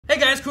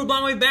guys, Crew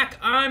Blonde Way back.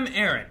 I'm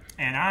Aaron.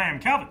 And I am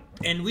Calvin.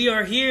 And we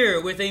are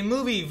here with a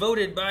movie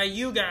voted by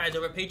you guys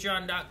over at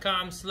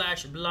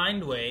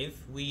patreon.com/blindwave.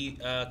 We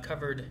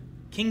covered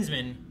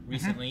Kingsman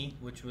recently,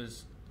 which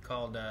was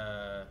called,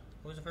 what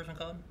was the first one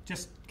called?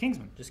 Just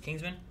Kingsman. Just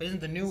Kingsman? But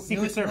isn't the newest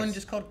Service. one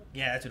just called?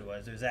 Yeah, that's what it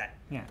was. There's that.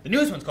 Yeah. The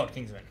newest one's called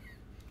Kingsman.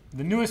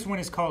 The newest one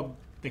is called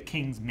The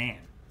Kingsman.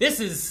 This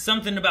is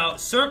something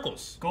about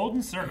circles.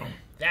 Golden Circle.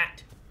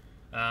 That.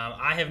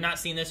 I have not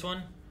seen this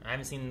one. I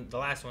haven't seen the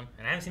last one,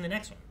 and I haven't seen the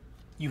next one.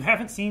 You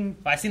haven't seen...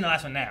 But I've seen the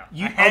last one now.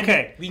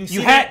 Okay. We can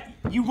see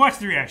You watched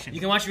the reaction.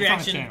 You can watch the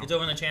reaction. It's It's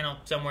over on the channel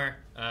somewhere.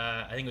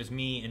 I think it was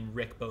me and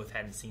Rick both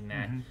hadn't seen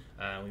that.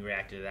 We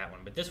reacted to that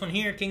one. But this one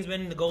here,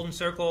 Kingsman, The Golden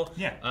Circle.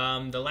 Yeah.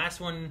 The last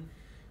one,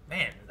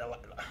 man,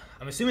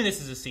 I'm assuming this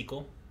is a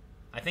sequel.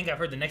 I think I've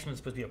heard the next one's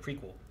supposed to be a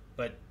prequel.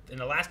 But in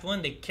the last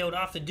one, they killed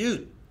off the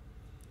dude.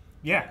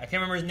 Yeah. I can't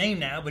remember his name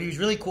now, but he was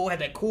really cool.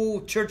 Had that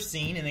cool church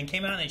scene, and then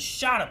came out and they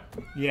shot him.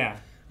 Yeah.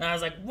 And I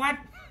was like, what?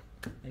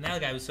 And that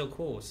guy was so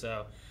cool.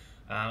 So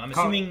I'm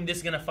assuming this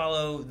is gonna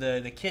follow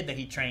the kid that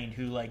he trained,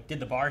 who like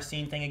did the bar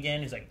scene thing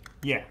again. He's like,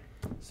 yeah.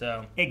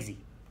 So Eggsy.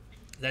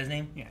 Is that his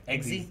name? Yeah.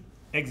 Eggsy.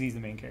 Eggsy's the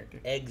main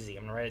character. Eggsy.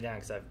 I'm gonna write it down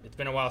because it's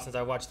been a while since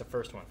I watched the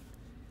first one.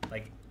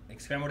 Like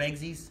scrambled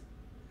eggsies.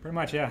 Pretty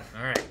much, yeah.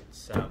 All right.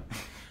 So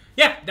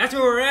yeah, that's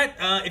where we're at.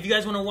 If you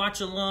guys want to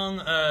watch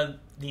along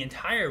the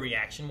entire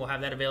reaction, we'll have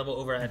that available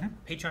over at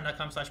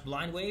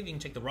patreon.com/blindwave. You can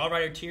check the Raw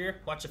Rider tier,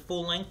 watch the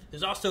full length.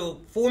 There's also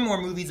 4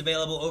 more movies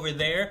available over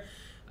there.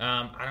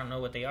 I don't know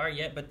what they are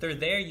yet, but they're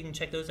there. You can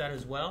check those out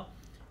as well.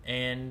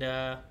 And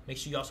make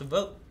sure you also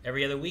vote.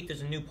 Every other week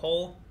there's a new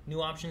poll,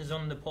 new options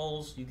on the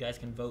polls. You guys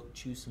can vote,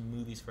 choose some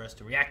movies for us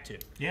to react to.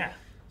 Yeah.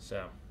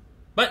 So,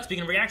 but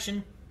speaking of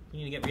reaction, you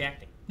need to get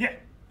reacting. Yeah.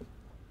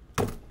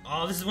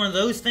 Oh, this is one of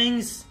those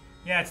things?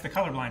 Yeah, it's the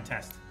colorblind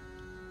test.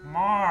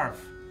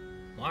 Marv.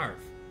 Marv.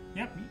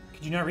 Yep.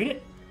 Could you not read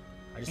it?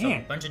 I just saw a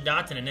bunch of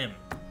dots and an M.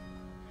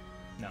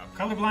 No.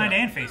 Colorblind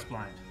and face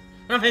blind.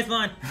 Not face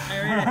blind.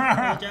 I read it.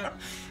 Watch out.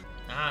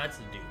 Ah, that's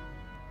the dude.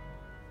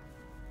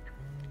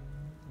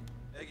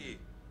 Eggy.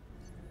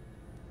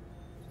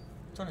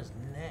 What's on his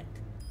neck?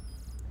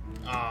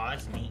 Oh,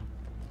 that's neat.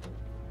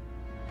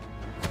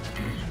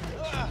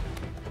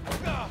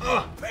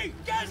 Hey,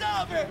 get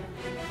out of here!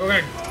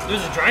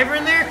 There's a driver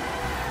in there?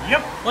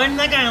 Yep. Why didn't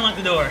that guy unlock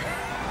the door?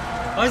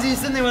 Why was he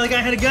sitting there while the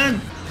guy had a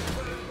gun?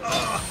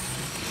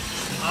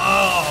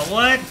 Oh,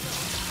 what?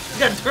 He's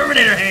got a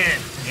Terminator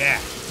hand. Yeah.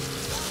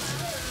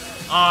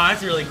 Oh,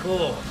 that's really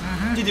cool.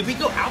 Dude, did we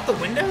go out the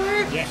window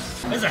there?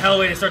 Yes. That's a hell of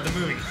a way to start the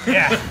movie.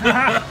 Yeah.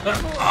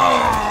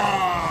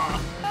 Oh!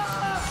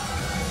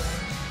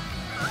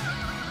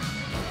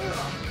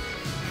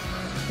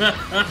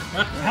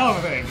 Hell of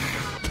a thing.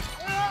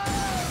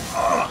 I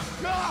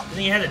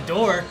think he had a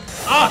door.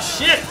 Oh,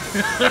 shit!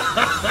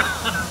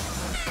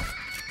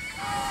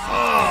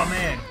 Oh,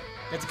 man.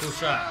 That's a cool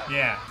shot.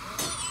 Yeah.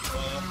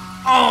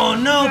 Oh,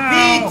 no,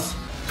 Pete!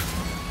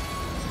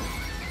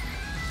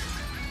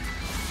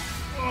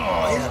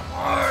 Oh, his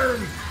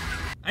arm!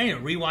 I need to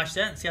rewatch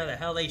that and see how the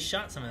hell they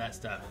shot some of that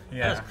stuff.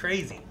 Yeah. That was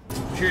crazy.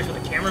 I'm curious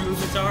what the camera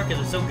movements are because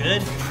it's so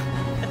good.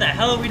 What the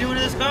hell are we doing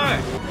to this car?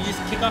 You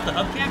just kick off the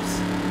hubcaps?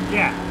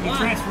 Yeah, he Why?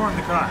 transformed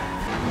the car.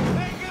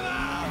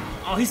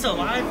 Oh, he's still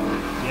alive?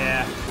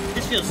 Yeah.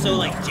 This feels so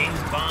like James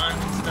Bond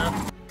and stuff.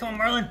 Come on,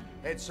 Marlon.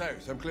 Head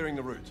south. I'm clearing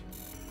the route.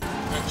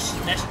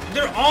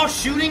 They're all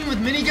shooting with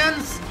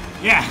miniguns?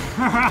 Yeah.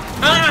 How are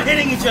they not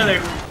hitting each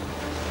other?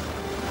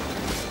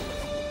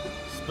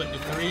 Split into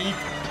 3.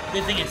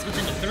 Good thing it splits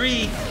into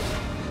 3.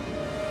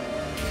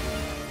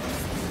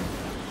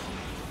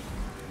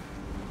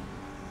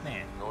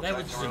 Man, that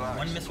was just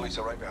one missile. Police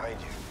are right behind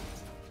you.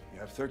 You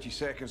have 30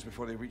 seconds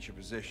before they reach your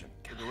position.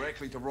 Go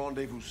directly to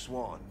Rendezvous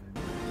Swan.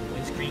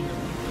 Windscreen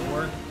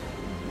door.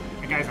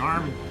 The guy's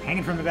arm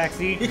hanging from the back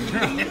seat.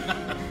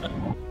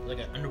 Like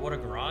an underwater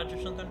garage or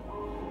something?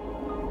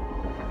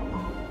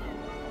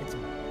 It's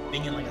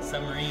binging like a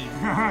submarine.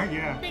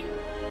 Yeah. Bing.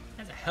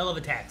 That's a hell of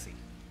a taxi.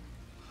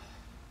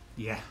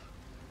 Yeah.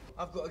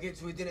 I've got to get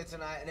to a dinner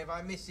tonight, and if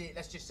I miss it,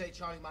 let's just say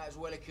Charlie might as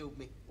well have killed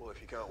me. Well, if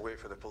you can't wait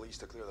for the police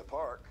to clear the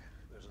park,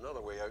 there's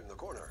another way out in the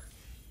corner.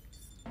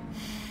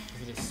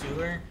 Is it a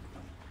sewer?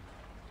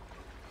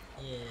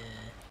 Yeah.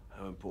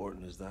 How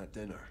important is that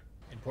dinner?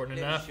 Important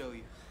Let enough. me show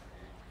you.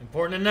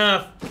 Important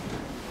enough.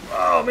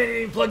 Oh, man, he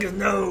didn't plug his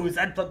nose.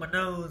 I'd plug my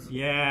nose.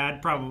 Yeah,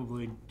 I'd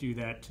probably do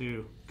that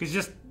too. Because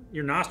just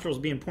your nostrils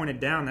being pointed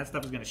down, that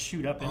stuff is going to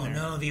shoot up in there.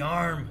 Oh, no, the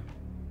arm.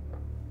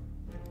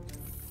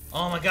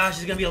 Oh, my gosh,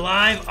 he's going to be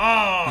alive.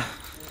 Oh,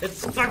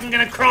 it's fucking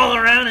going to crawl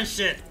around and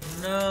shit.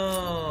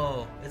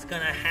 No, it's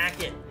going to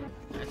hack it.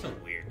 That's a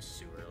weird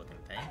sewer-looking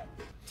thing.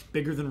 It's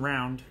bigger than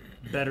round,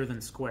 better than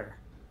square.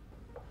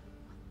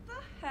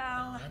 What the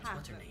hell What's her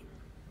happened? name?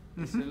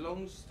 It's a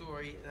long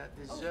story that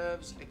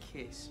deserves a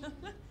kiss.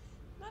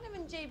 Not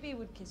even JB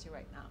would kiss you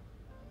right now.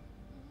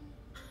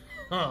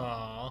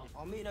 Aww.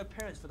 I'm meeting her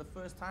parents for the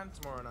first time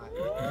tomorrow night.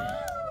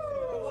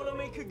 I want to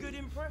make a good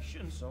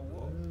impression, so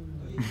what?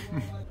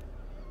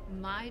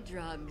 My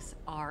drugs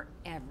are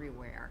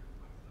everywhere.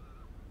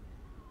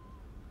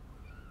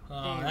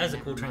 Oh, that was a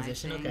cool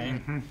transition.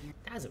 Okay.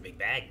 That was a big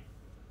bag.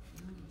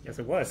 Yes,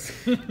 it was.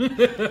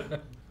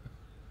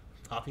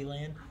 Poppy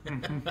Land.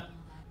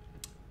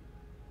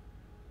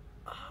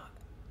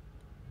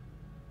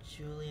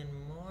 Julian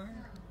Moore?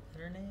 Is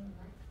that her name?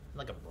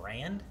 Like a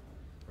brand?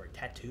 Or a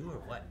tattoo or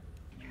what?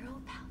 Your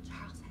old pal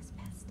Charles has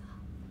messed up.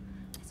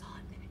 That's all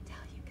I'm gonna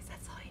tell you, because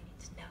that's all you need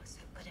to know, so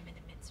put him in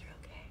a mincer,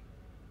 okay?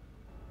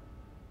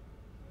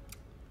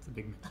 It's a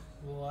big...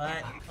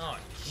 What? Oh,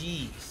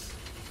 jeez. Is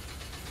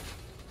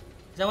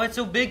that why it's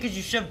so big? Because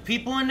you shoved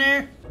people in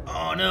there?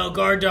 Oh no,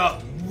 guard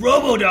dog.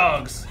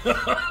 Robo-dogs!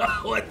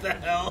 What the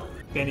hell?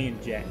 Benny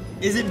and Jet.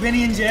 Is it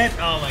Benny and Jet?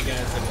 Oh my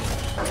god.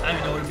 I don't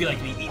even know what it'd be like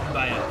to be eaten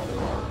by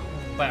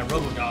a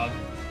robo-dog.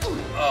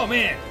 Oh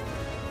man.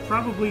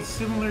 Probably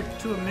similar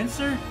to a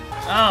mincer.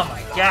 Oh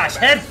my gosh.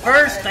 Head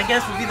first, I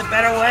guess, would be the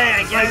better way,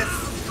 I guess.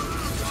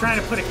 Like trying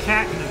to put a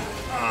cat in a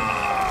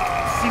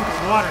sink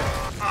of water.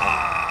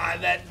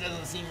 That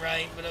doesn't seem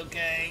right, but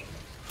okay.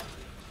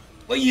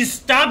 Well, you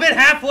stop it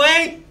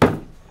halfway?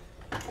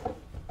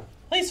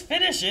 Please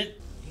finish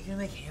it. You gonna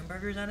make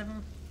hamburgers out of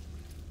him?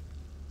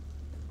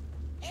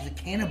 She's a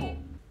cannibal.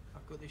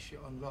 I've got this shit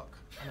on lock.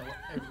 I know what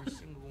every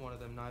single one of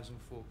them knives and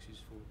forks is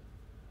for.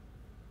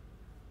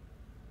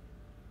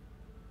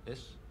 This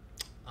is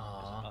a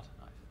butter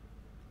knife.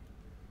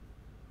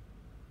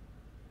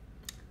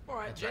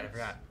 Alright, That's right, I gents.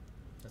 forgot.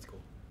 That's cool.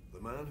 The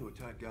man who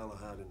attacked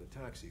Galahad in the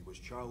taxi was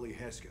Charlie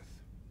Hesketh,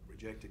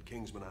 rejected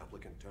Kingsman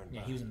applicant turned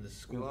Yeah, back. he was in the We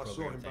school last saw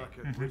program him thing. back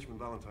at Richmond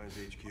Valentine's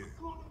HQ.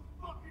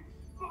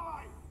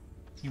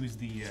 He was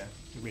the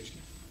rich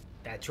kid.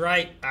 That's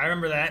right. I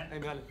remember that. Hey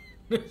man,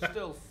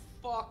 still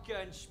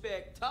fucking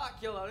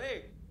spectacular,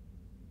 eh?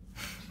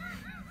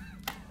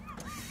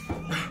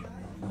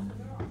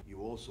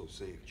 You also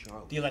saved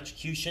Charlie. The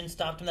electrocution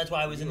stopped him. That's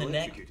why I was in the You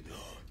neck. electrocuted him.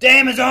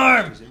 Damn, his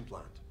arm! His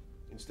implant.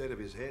 Instead of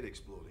his head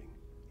exploding,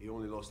 he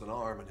only lost an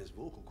arm and his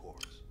vocal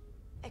cords.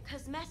 A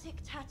cosmetic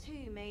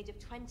tattoo made of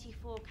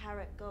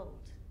 24-karat gold.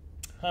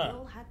 We Huh.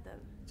 all had them.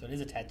 So it is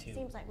a tattoo.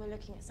 Seems like we're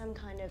looking at some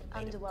kind of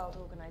underworld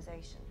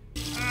organization.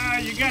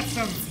 You got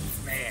some...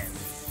 Man.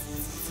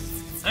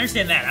 I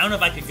understand that. I don't know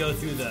if I could go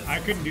through the... I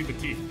couldn't do the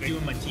teeth thing.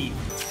 doing my teeth.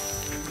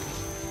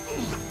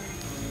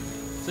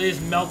 So they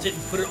just melt it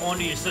and put it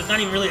onto you. So it's not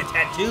even really a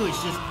tattoo.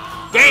 It's just...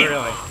 Damn!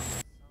 Really?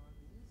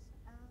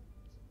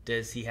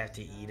 Does he have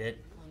to eat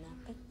it?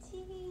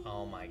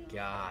 Oh my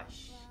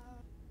gosh.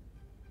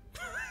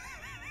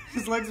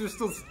 His legs are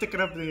still sticking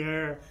up in the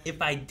air.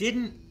 If I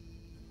didn't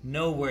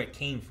know where it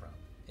came from,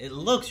 it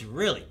looks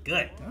really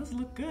good. It does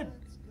look good.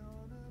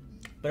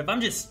 But if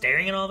I'm just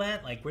staring at all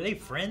that, like, were they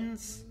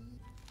friends?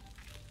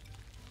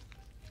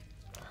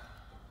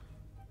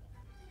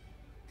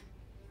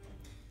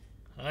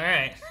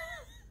 Alright.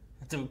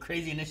 That's a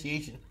crazy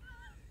initiation.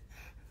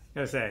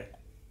 Gotta say,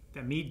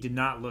 that meat did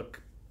not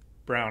look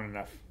brown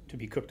enough to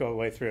be cooked all the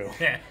way through.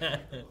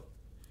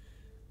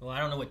 Well, I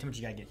don't know what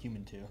temperature you gotta get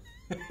human to.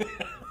 I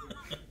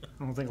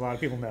don't think a lot of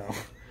people know.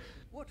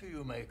 What do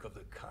you make of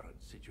the current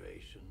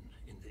situation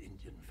in the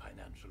Indian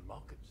financial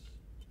markets?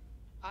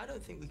 I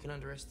don't think we can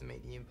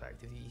underestimate the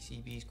impact of the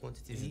ECB's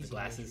quantitative Is it the easing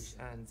glasses?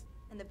 measures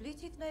And the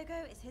Bluetooth logo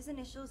is his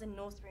initials in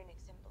North Runic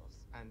symbols.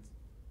 and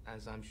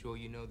as I'm sure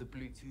you know, the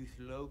Bluetooth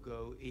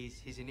logo is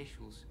his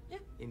initials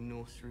in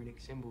North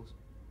Runic symbols.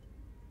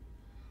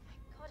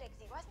 God,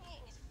 Iggsy, why isn't he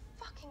eating his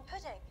fucking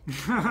pudding?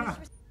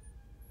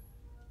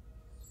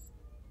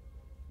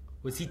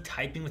 Was he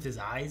typing with his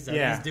eyes? Is that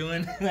Yeah. what he's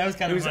doing? That was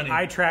kind It of was funny.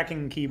 eye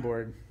tracking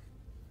keyboard.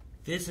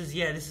 This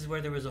is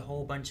where there was a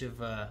whole bunch of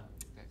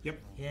Yep.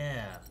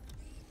 yeah.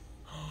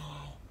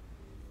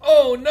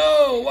 Oh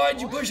no!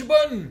 Why'd you push a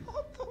button?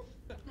 What the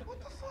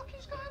fuck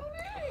is going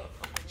on here?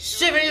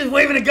 Shit, man, he's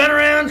waving a gun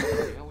around.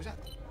 What was that?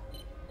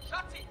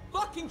 Shut it!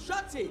 Fucking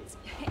shut it!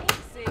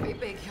 Iggsy,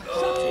 big.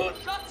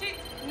 Shut it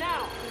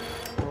now!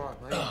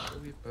 Alright, mate. All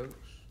your boots.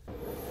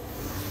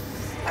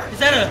 Is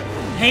that a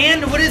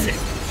hand? What is it?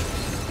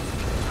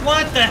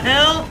 What the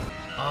hell?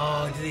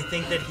 Oh, did they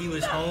think that he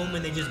was home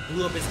and they just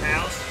blew up his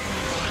house?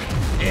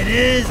 It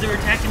is. They're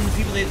attacking the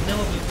people they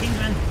know of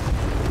Kingsman.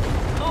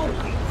 Oh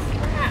my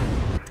crap!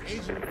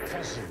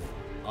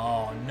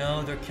 Oh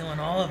no, they're killing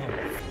all of them.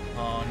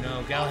 Oh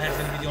no, Galahad's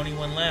gonna be the only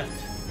one left.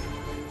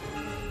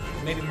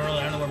 Maybe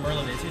Merlin. I don't know where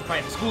Merlin is. He's probably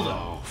at the school though.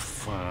 Oh,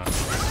 fuck.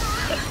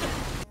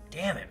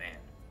 Damn it, man.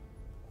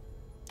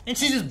 And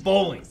she's just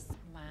bowling.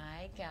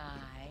 My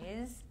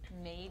guys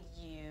made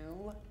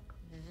you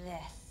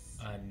this.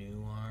 A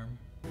new arm.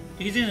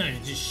 He's gonna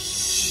just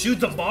shoot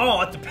the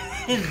ball at the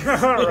pin.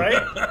 Right?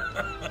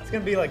 It's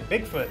gonna be like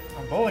Bigfoot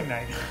on bowling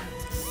night.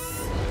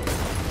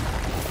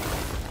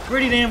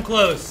 Pretty damn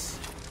close.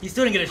 He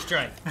still didn't get a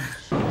strike.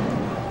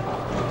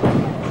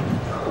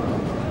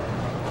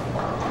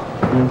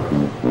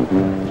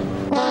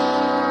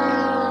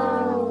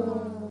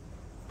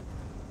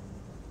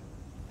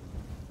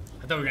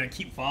 I thought we were gonna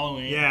keep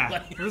following it. Yeah.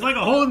 Like- There was like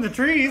a hole in the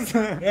trees.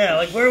 yeah,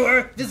 like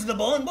where? This is the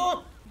bowling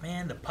ball?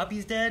 Man, the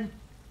puppy's dead.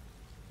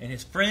 And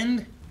his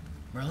friend,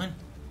 Merlin.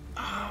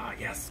 Ah,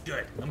 yes,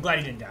 good. I'm glad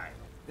he didn't die.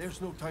 There's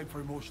no time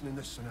for emotion in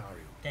this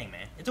scenario. Dang,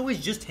 man. It's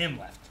always just him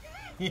left.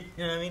 You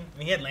know what I mean? I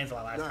mean, he had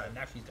Lancelot last time.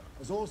 Now she's gone.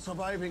 As all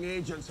surviving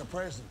agents are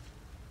present,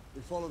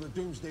 we follow the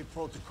Doomsday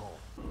Protocol.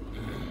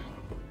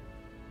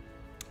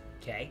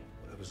 Okay.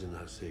 Whatever's in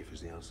that safe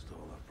is the answer to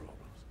all our problems.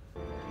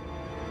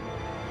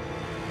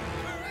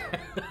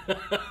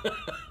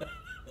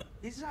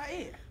 Is that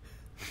it?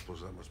 I suppose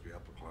that must be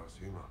upper class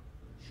humor.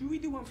 Should we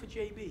do one for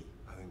JB?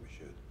 I think we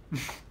should.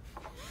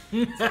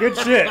 Good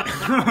shit.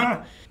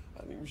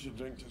 I think we should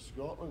drink to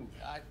Scotland.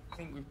 I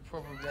think we've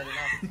probably had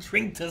enough.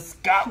 Drink to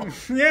Scotland.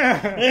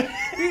 Yeah.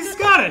 He's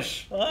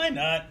Scottish. Why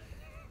not?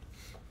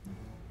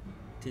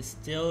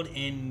 Distilled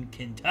in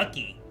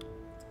Kentucky.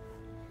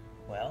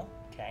 Well,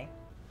 okay.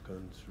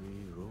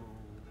 Country roads,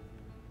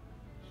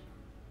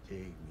 take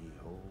me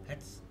home.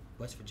 That's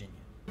West Virginia.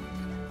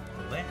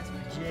 West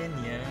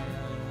Virginia.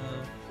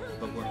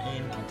 But we're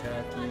in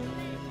Kentucky.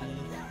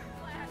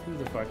 Who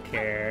the fuck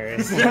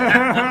cares?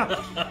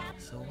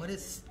 So what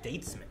is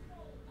Statesman?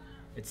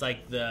 It's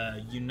like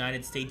the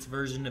United States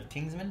version of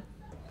Kingsman?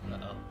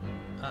 Uh-oh.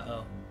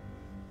 Uh-oh.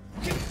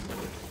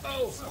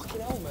 Oh, fucking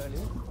hell,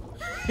 Merlin.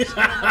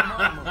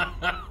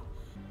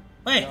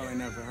 Wait. I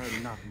never heard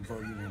of nothing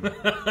for you.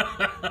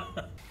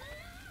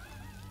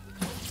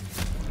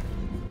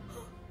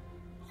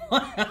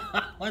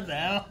 What the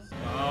hell?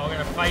 Oh, we're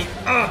gonna fight.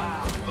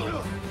 Oh,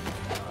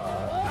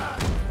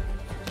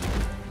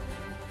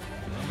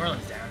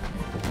 Merlin's down.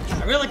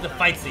 I really like the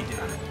fights they do.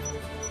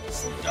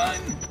 Stun.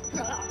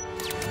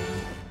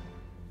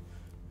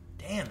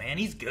 Damn, man,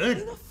 he's good.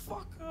 Who the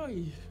fuck are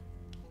you?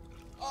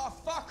 Oh,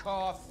 fuck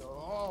off.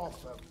 Oh,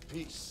 for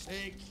Pete's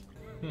sake.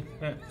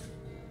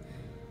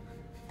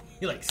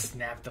 He like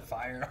snapped the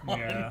fire on.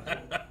 Yeah.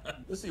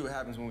 Let's see what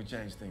happens when we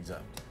change things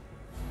up.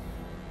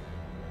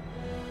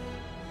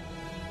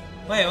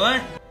 Wait,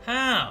 what?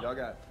 How? Y'all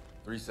got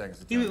 3 seconds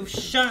to He tell me. was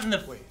shot in the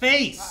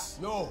face.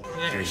 No.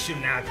 We're gonna shoot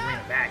him now. I can bring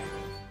him back.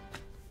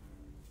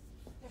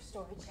 Their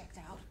storage checked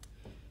out.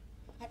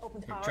 I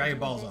opened Here, our dry your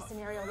balls doomsday off.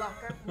 scenario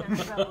locker. And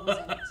Annabelle was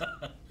in it.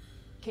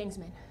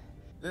 Kingsman.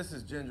 This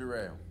is Ginger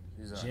Ale.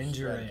 He's our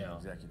Ginger strategy Ale.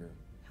 executive.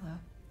 Hello.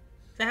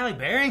 Is that Halle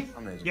Berry?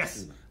 I'm Agent Yes.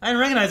 Steven. I didn't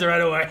recognize her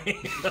right away.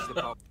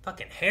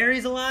 Fucking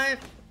Harry's alive?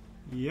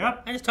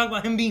 Yep. I just talked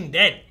about him being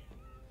dead.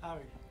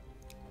 Harry.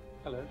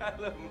 Hello.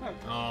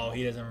 Oh,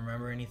 he doesn't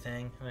remember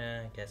anything?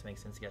 I guess it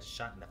makes sense. He got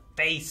shot in the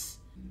face.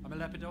 I'm a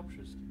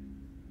lepidopterist.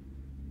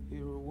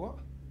 You're a what?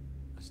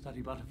 I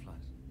study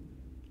butterflies.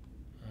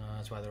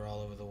 That's why they're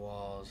all over the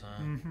walls,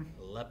 huh? Mm-hmm.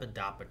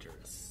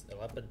 Lepidopterist.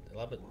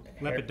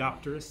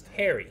 Lepidopterist.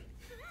 Harry.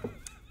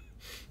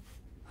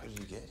 How did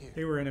you get here?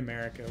 They were in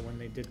America when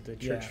they did the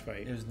church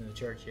fight. It was in the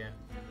church, yeah.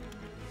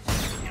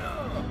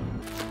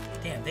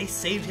 Damn, they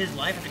saved his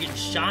life after getting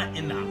shot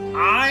in the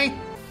eye?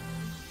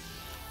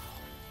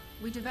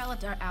 We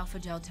developed our alpha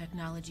gel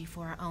technology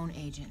for our own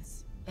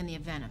agents, in the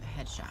event of a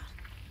headshot.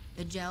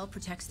 The gel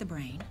protects the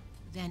brain,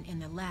 then in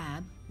the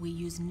lab, we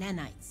use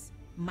nanites,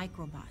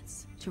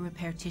 microbots, to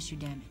repair tissue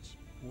damage.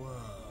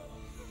 Whoa.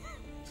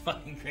 It's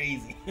fucking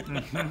crazy.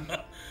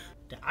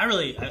 I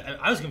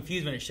was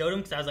confused when it showed him,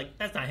 because I was like,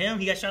 that's not him,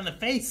 he got shot in the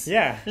face.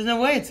 Yeah. There's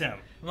no way it's him.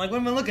 I'm like, what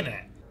am I looking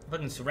at?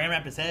 Fucking saran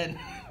wrapped his head.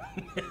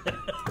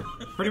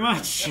 Pretty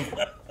much.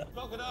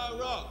 Crocodile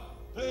Rock,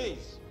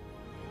 please.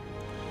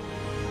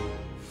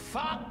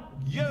 Fuck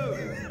you!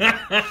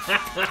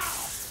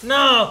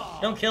 No!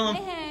 Don't kill him.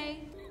 Hey.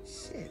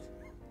 Shit.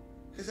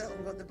 Is that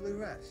one got the blue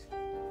rash?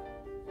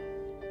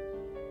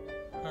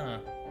 Huh.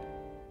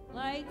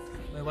 Lights.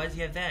 Wait, why does he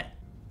have that?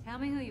 Tell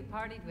me who you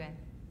partied with.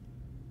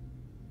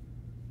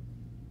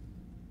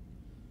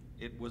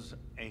 It was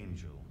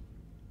Angel.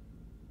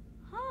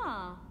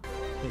 Huh.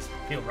 These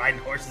people riding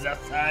horses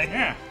outside.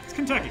 Yeah, it's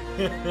Kentucky.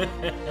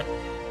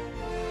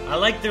 I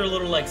like their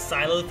little like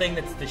silo thing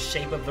that's the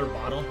shape of their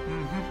bottle.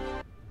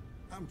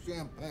 I'm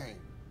champagne.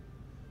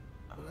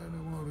 But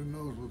anyone who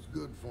knows what's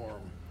good for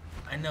him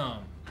I know.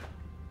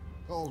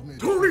 calls me.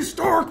 Tony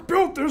Stark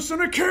built this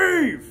in a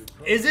cave.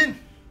 Is it?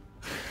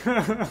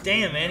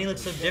 Damn, man, he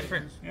looks so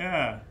different.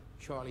 Yeah.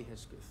 Charlie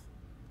Hesketh.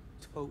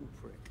 Total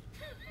prick.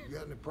 You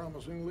got any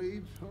promising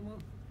leads, Homer?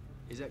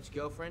 His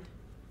ex-girlfriend?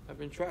 I've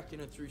been tracking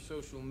her through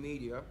social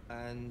media,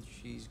 and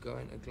she's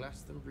going to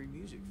Glastonbury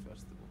Music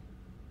Festival.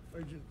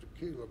 Agent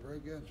Tequila,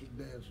 break out your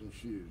dancing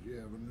shoes. You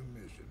have a new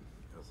mission.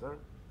 Yes, sir.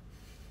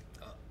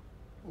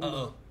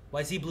 Uh-oh. Why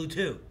is he blue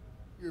too?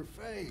 Your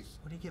face.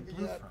 Where did he get You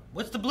blue got from?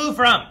 What's the blue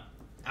from?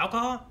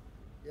 Alcohol?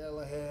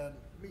 Galahad,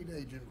 meet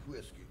Agent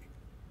Whiskey.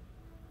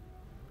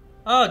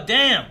 Oh,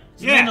 damn.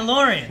 It's Yeah.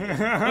 Mandalorian.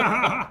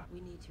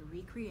 We need to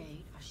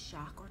recreate a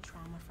shock or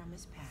trauma from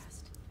his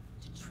past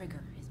to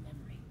trigger his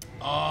memory.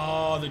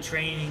 Oh, the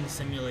training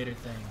simulator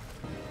thing.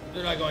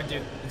 They're not going to.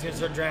 It's going to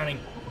start drowning.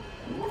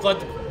 Flood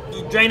the...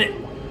 Drain it.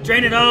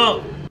 Drain it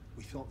all.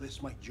 We thought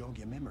this might jog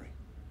your memory.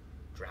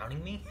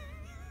 Drowning me?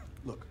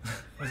 Look,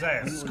 Was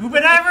that a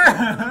scuba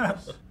diver?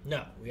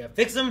 No. We got to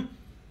fix him.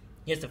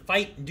 He has to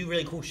fight and do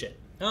really cool shit.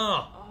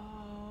 Oh.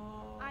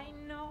 I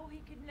know he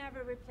could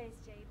never replace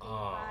JB,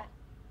 Oh. but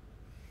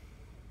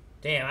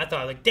Damn, I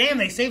thought, like, damn,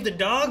 they saved the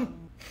dog?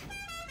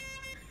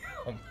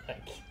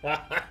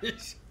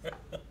 gosh.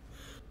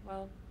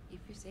 Well, if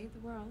you save the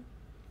world,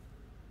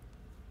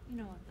 you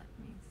know what that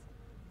means.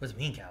 What does it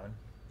mean, Calvin?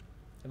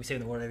 I'll be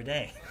saving the world every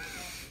day.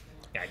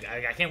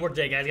 I can't work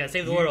today, guys. I gotta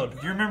save the world. Do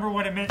you remember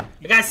what it meant?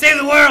 I gotta save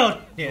the world!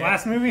 The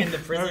last movie? In the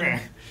prison.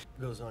 Okay.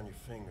 Goes on your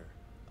finger.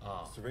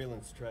 Oh.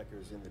 Surveillance tracker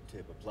is in the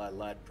tip. Apply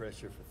light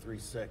pressure for 3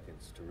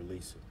 seconds to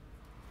release it.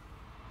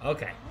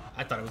 Okay.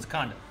 I thought it was a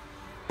condom.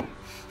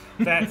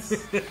 That's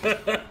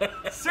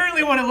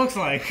certainly what it looks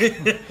like.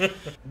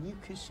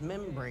 Mucous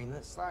membrane,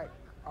 that's like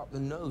up the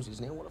nose,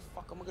 isn't it? What the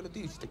fuck am I gonna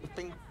do? Stick the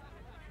thing.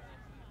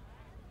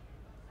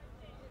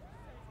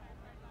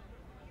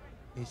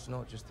 It's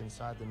not just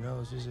inside the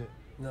nose, is it?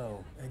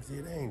 No, Eggsy,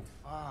 it ain't.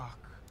 Fuck.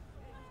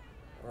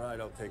 All right,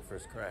 I'll take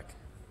first crack.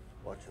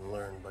 Watch and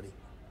learn, buddy.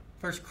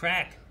 First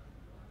crack.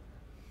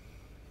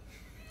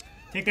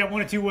 Take that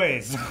one of two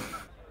ways.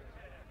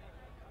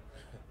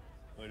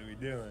 What are we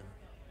doing?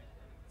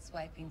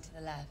 Swiping to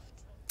the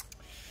left.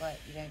 What,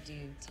 you don't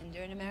do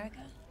Tinder in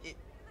America? It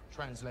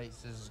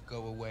translates as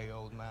go away,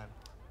 old man.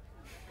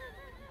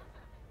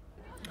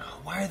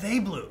 Oh, why are they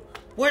blue?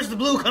 Where's the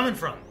blue coming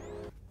from?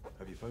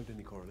 Have you found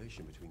any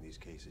correlation between these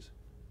cases?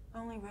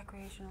 Only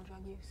recreational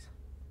drug use.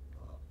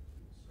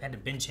 Had to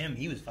bench him.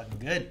 He was fucking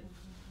good.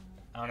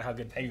 I don't know how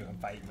good Peggy can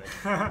fight, but...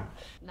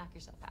 Knock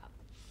yourself out.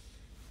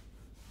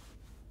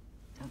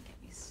 Don't get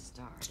me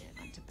started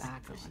on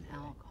tobacco and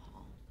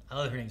alcohol. I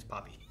love her name's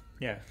Poppy.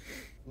 Yeah.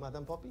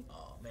 Madame Poppy?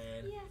 Oh,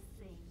 man. Yes,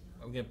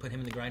 Are we gonna put him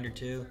in the grinder,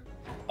 too?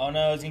 Oh,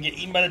 no. He's gonna get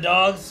eaten by the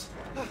dogs.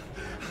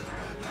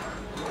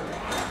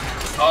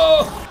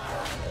 Oh!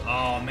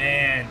 Oh,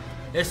 man.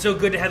 It's so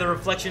good to have the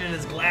reflection in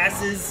his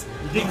glasses.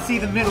 You didn't see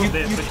the middle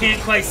bit. You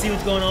can't quite see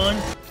what's going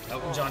on.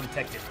 Elton John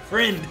detective.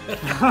 Friend.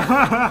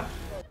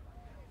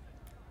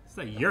 It's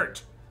a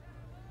yurt.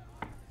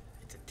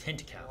 It's a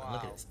tent, Calvin. Wow.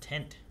 Look at this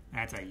tent.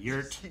 That's a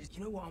yurt.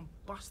 You know what? I'm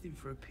busting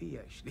for a pee,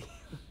 actually.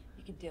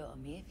 You can do it on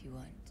me if you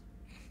want.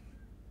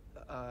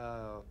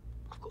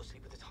 I've got to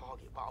sleep with the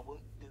target, but I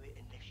won't do it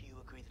unless you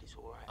agree that it's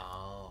all right.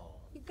 Oh.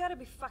 You gotta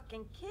be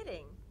fucking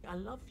kidding. I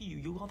love you.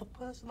 You are the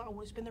person that I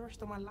want to spend the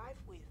rest of my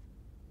life with.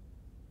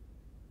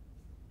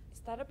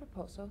 Is that a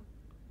proposal?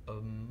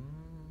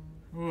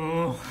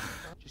 Ooh.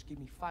 Just give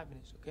me 5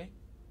 minutes, okay?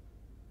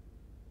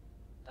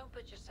 Don't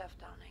put yourself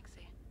down,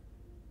 Eggsy.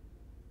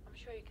 I'm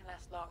sure you can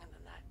last longer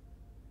than that.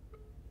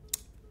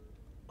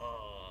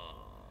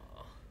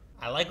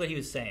 I like what he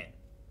was saying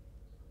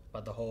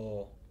about the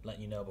whole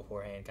letting you know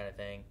beforehand kind of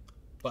thing.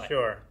 But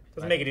sure.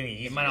 Doesn't make it any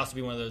easier. It might also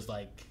be one of those,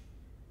 like,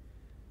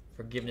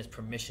 forgiveness,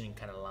 permission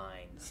kind of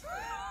lines.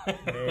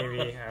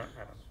 Maybe. I don't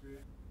know.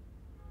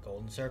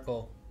 Golden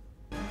circle.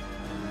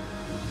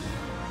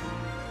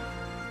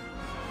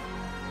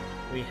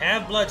 We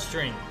have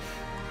bloodstream.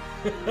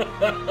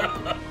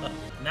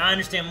 Now I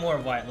understand more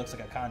of why it looks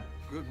like a condom.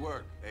 Good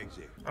work,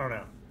 Eggsy. I don't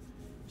know.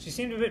 She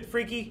seemed a bit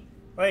freaky.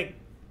 Like,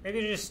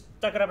 maybe she just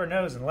stuck it up her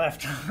nose and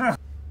left. I'm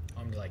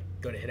gonna, like,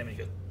 go to hit him and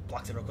he goes,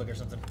 blocks it real quick or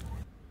something.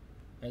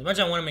 As much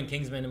as I want him in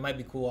Kingsman, it might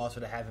be cool also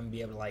to have him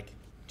be able to, like,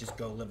 just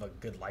go live a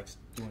good life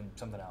doing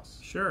something else.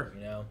 Sure.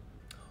 You know?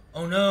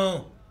 Oh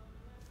no!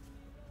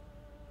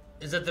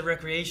 Is that the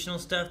recreational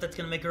stuff that's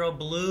gonna make her all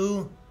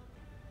blue?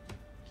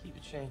 Keep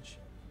it change.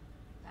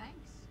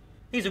 Thanks.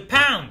 These are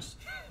pounds!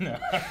 No.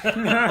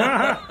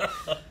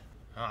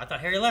 Oh, I thought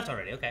Harry left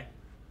already. Okay.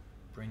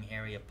 Bring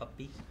Harry a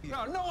puppy.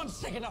 No, no one's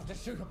sick enough to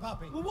shoot a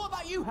puppy. Well, what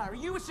about you, Harry?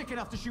 You were sick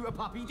enough to shoot a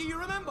puppy. Do you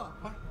remember?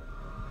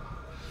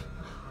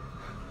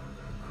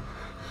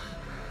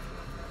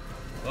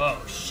 Whoa,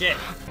 shit.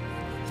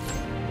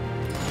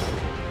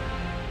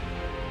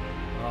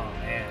 Oh,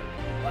 man.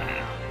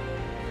 Wow.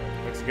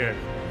 Looks good.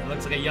 It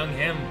looks like a young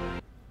him.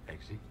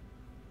 Eggsy.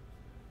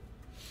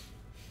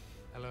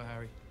 Hello,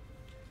 Harry.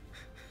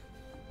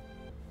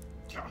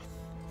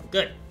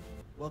 Good.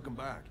 Welcome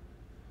back.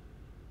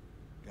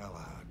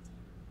 Galahad.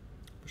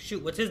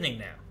 Shoot, what's his name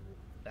now?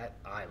 That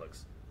eye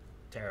looks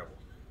terrible.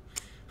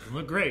 You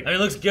look great. I mean,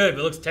 it looks good, but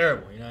it looks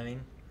terrible. You know what I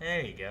mean?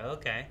 There you go.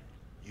 Okay.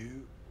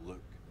 You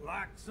look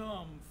like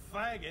some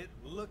faggot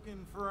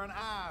looking for an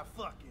eye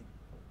fucking.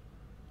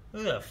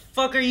 Who the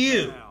fuck are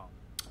you? Now.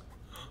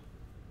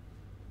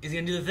 Is he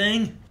gonna do the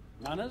thing?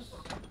 Manners?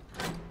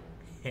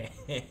 I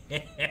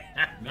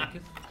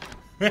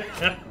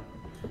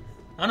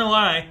don't know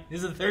why.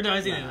 This is the third time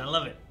I've seen it, and I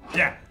love it.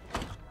 Yeah.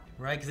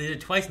 Right? Because they did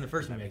it twice in the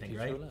first movie, I think,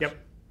 right?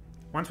 Yep.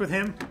 Once with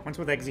him, once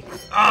with Eggsy.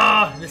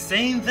 Ah, the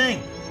same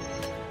thing.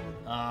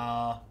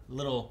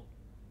 Little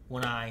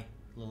one eye,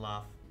 a little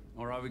off.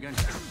 All right, we're going.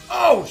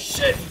 Oh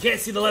shit! You can't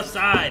see the left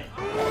side.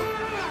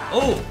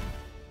 Oh.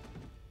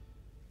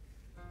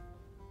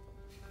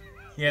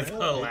 He has a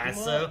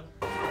lasso.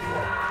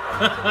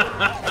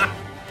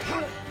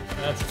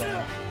 That's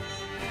bad.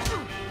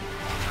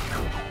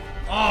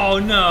 Oh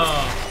no!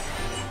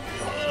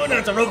 Oh,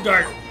 that's a rope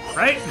dart,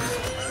 right?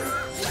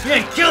 You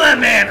didn't kill that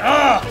man!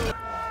 Oh!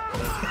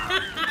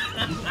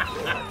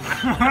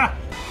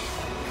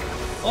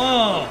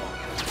 Oh!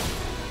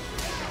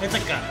 It's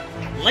like a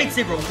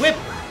lightsaber whip.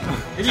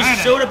 It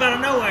just showed up out of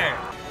nowhere.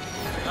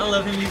 I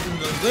love him using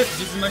the whip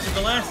just as much as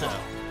the lasso.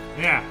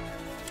 Yeah.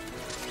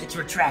 It's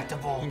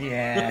retractable.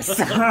 Yes.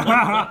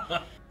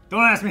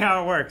 Don't ask me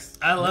how it works.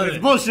 I love it.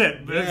 It's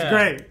bullshit, but it's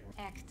great.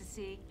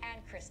 Ecstasy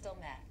and crystal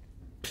meth.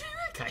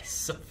 That guy's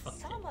so funny.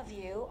 Some of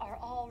you are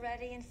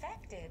already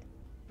infected.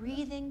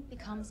 Breathing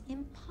becomes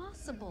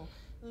impossible,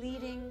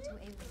 leading to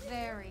a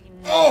very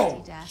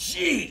nasty death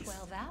jeez. in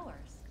 12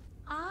 hours.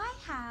 I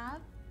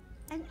have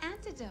an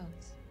antidote.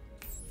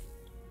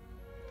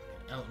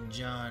 Elton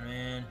John,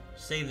 man.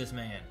 Save this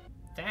man.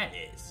 That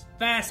is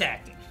fast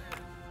acting.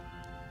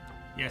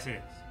 Yes, it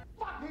is.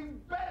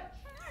 Fucking bitch!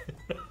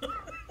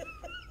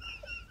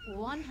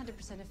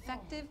 100%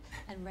 effective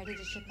and ready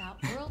to ship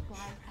out worldwide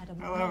at a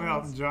I love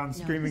Elton John moment's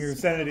screaming notice.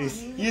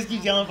 obscenities. You just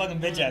keep yelling fucking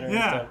bitch at her.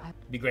 Yeah. And stuff.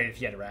 It'd be great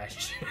if you had a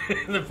rash.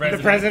 The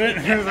president?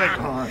 He was like,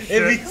 oh, shit.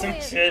 It'd be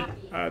some shit.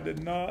 I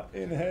did not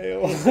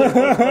inhale.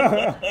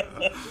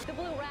 The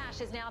blue rash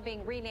is now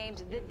being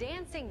renamed the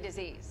dancing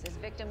disease as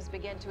victims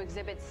begin to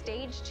exhibit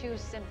stage 2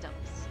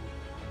 symptoms.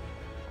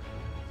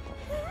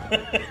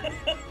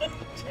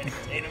 Channing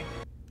Tatum.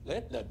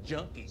 Let the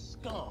junkie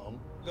scum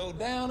go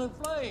down in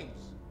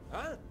flames.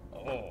 Huh?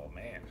 Oh,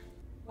 man.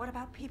 What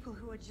about people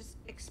who are just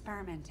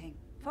experimenting?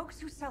 Folks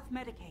who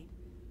self-medicate?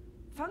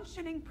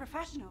 Functioning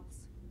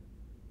professionals?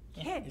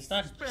 Kids? It's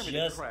not Spare me the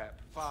just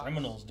crap, Fox.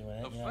 criminals doing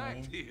it. The You know what I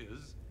fact mean?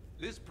 is,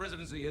 this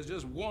presidency has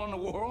just won the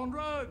war on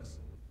drugs.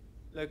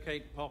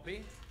 Locate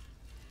Poppy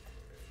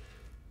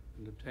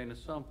and obtain a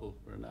sample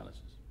for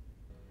analysis.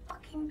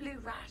 Fucking blue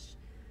rash.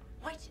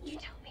 Why didn't you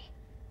tell me?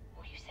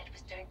 All you said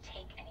was don't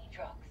take any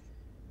drugs.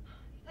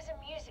 It was a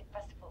music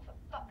festival, for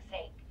fuck's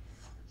sake.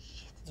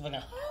 It's like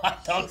a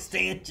hot dog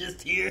stand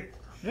just here.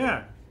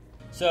 Yeah.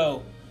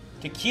 So,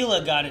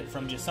 tequila got it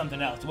from just something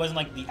else. It wasn't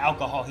like the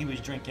alcohol he was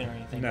drinking or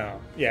anything.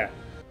 No. Yeah.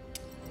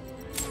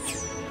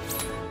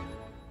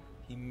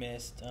 He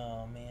missed.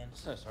 Oh, man.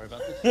 So sorry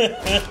about this.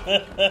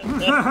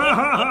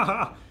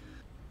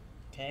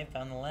 Okay,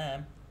 found the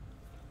lab.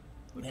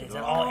 Look Man, at is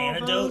that all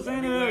antidotes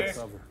everywhere?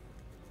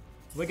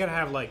 We gotta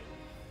have like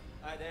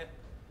Hi there.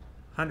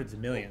 hundreds of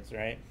millions,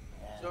 right?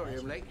 Sorry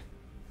I'm late.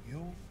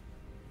 You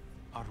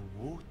are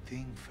Wu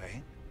Ting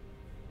Fang?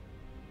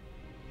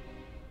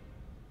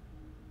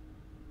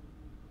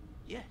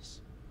 Yes.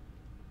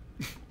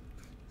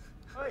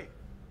 Hey,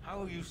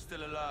 how are you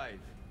still alive?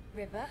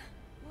 River,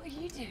 what are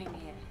you doing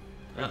here?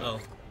 Uh-oh.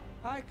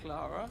 Hi,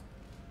 Clara.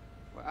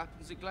 What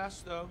happens at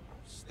Glasgow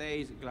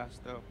stays at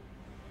Glasgow.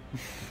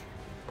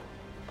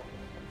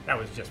 That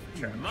was just for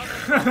sure.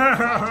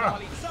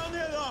 Sound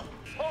the alarm!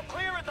 All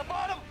clear at the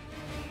bottom!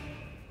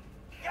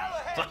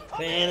 Fuck,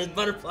 man, there's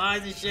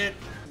butterflies and shit.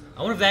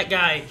 I wonder if that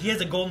guy, he has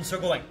a golden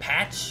circle like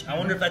patch. I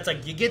wonder if that's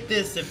like, you get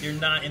this if you're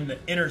not in the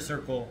inner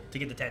circle to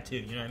get the tattoo,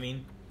 you know what I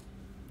mean?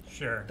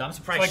 Sure. I'm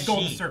surprised It's like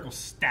golden circle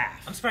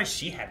staff. I'm surprised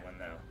she had one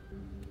though.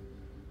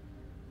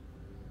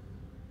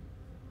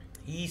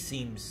 He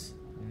seems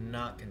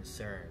not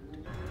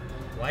concerned.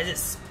 Why is it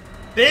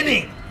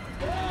spinning?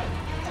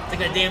 It's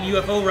like a damn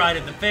UFO ride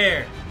at the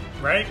fair.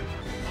 Right?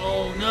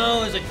 Oh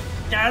no, it's a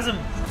chasm.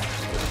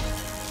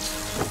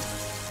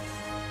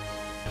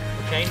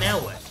 Okay, now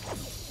what?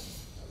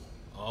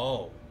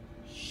 Oh,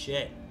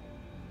 shit.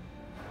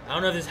 I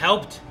don't know if this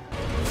helped.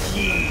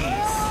 Jeez.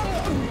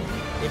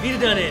 If he'd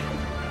have done it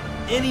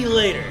any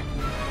later,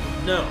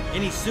 no,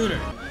 any sooner,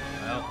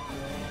 well,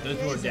 those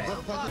two are dead.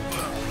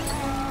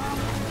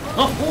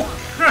 Oh, what?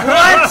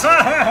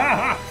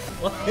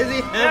 What is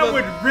he That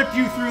would rip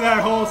you through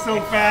that hole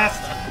so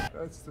fast.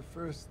 That's the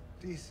first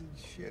decent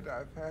shit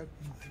I've had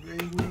in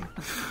 3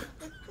 weeks.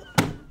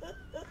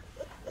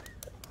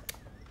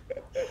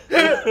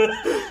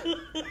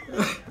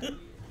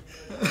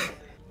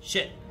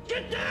 Shit.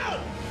 Get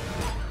down!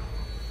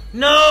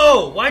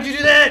 No! Why'd you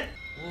do that?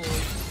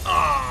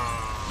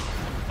 Ah,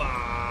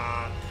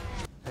 fuck.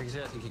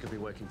 Actually, I think he could be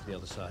working for the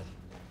other side.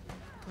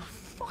 What the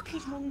fuck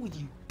is wrong with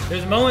you?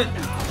 There's a moment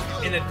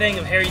in the thing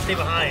of Harry Stay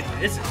Behind.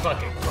 This is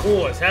fucking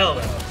cool as hell,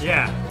 though.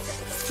 Yeah.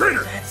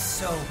 Traitor! That's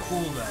so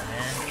cool, though,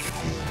 man.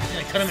 It's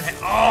gonna cut him in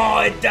half. Oh,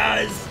 it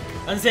does!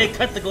 I'm gonna say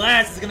cut the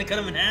glass. It's gonna cut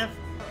him in half.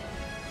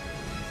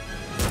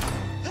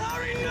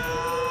 Harry,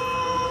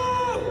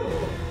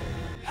 no!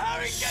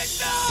 Harry, get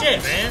down!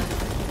 Shit, man.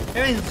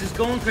 Everything's just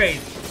going crazy.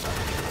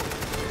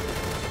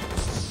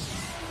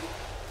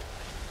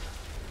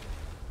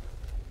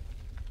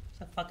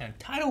 A fucking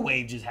tidal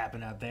wave just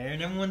happened out there,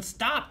 and everyone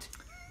stopped.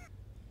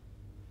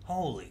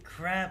 Holy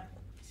crap!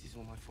 This is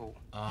all my fault.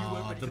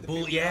 The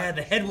bull. Yeah,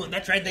 the head wound.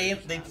 That's right. They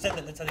said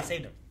that. That's how they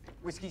saved him.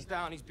 Whiskey's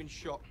down. He's been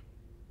shot.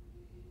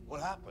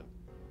 What happened?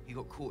 He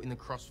got caught in the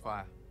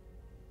crossfire.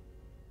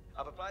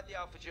 I've applied the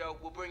Alpha Gel.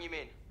 We'll bring him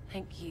in.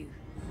 Thank you.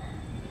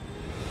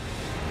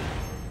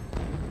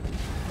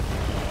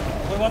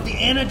 What about the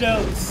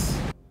antidotes?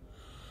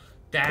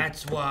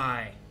 That's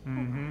why.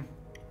 Mm-hmm.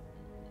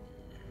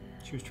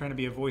 She was trying to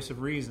be a voice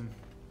of reason.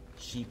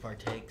 She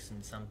partakes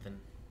in something.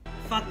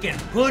 Fucking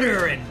put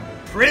her in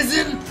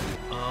prison?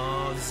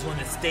 Oh, this is one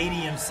of the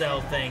stadium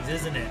cell things,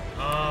 isn't it?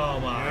 Oh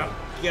my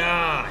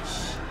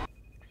gosh.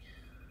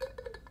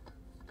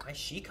 Why is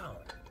she calling?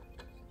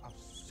 I'm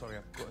sorry,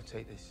 I've got to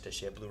take this. Does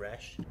she have blue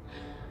rash?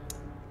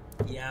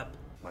 Yep.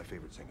 My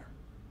favorite singer.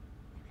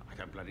 I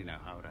don't bloody know.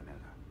 How would I know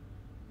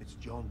that? It's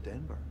John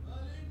Denver.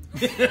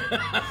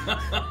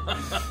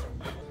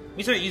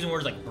 We started using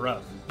words like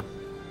bruv.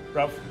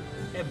 Bruv.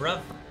 Hey,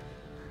 bruv.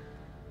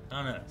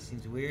 I don't know. It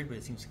seems weird, but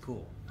it seems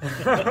cool.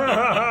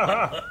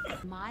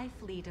 My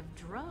fleet of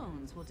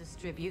drones will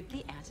distribute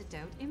the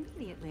antidote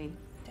immediately.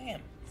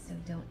 Damn. So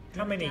don't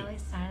How many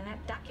sign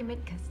that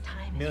document because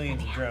time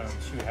millions is of running out.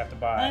 drones you would have to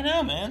buy? I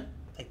know, man.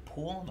 Like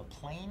pool on the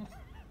plane.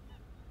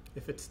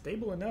 If it's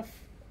stable enough,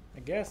 I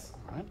guess.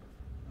 All right.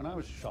 When I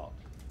was shot,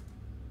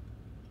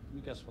 can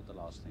you guess what the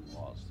last thing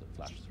was that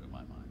flashed through my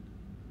mind?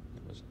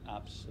 It was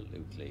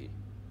absolutely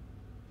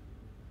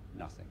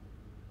nothing.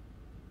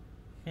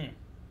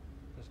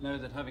 Just know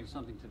that having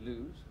something to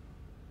lose,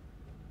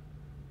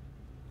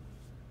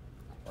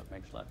 what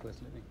makes life worth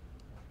living.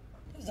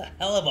 This is a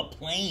hell of a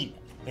plane.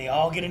 They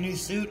all get a new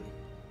suit.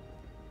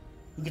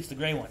 Who gets the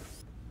gray one?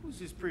 Who's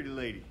this pretty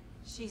lady?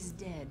 She's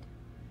dead.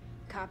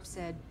 Cop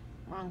said,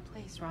 wrong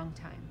place, wrong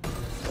time.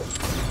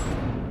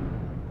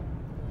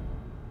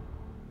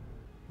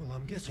 Well,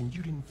 I'm guessing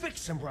you didn't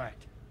fix him right.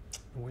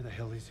 And where the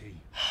hell is he?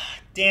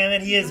 Damn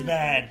it, he is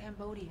bad.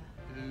 Cambodia.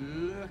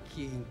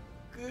 Looking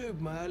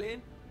good,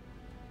 Marlin.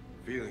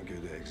 Feeling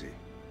good, Eggsy.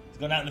 He's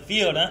going out in the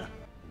field, huh?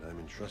 And I'm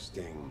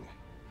entrusting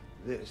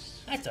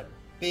this That's a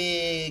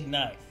big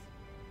knife.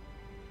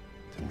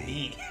 to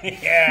me.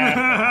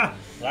 Yeah.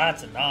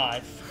 Lots of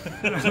knife.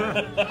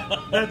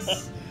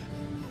 That's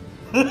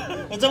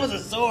It's almost a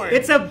sword.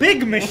 It's a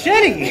big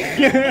machete.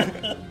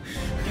 Dude,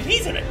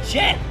 he's in a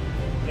jet.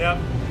 Yep.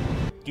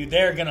 Dude,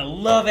 they're gonna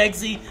love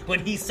Eggsy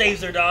when he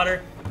saves their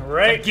daughter.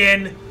 Right.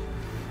 Again.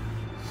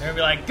 They're gonna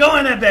be like, go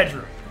in that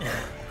bedroom.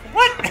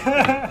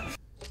 What?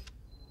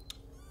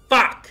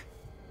 Fuck.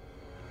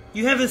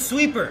 You have a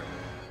sweeper.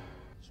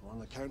 So on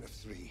the count of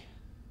 3,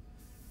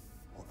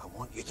 I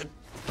want you to...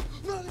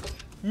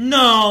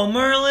 No,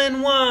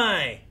 Merlin,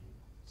 why?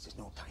 This is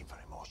no time for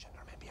emotion.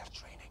 Remember your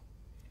training,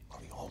 or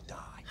we all die.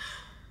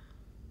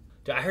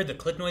 Dude, I heard the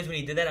click noise when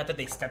he did that. I thought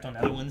they stepped on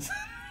other ones.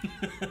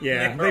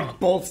 Yeah, they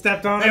both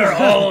stepped on it. They were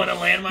all in a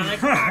landmine. Like,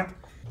 find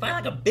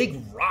like a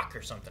big rock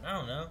or something. I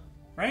don't know.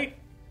 Right?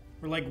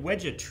 Or like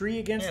wedge a tree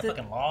against Yeah, it.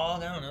 fucking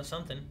log. I don't know,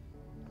 something.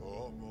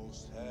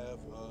 Almost heaven.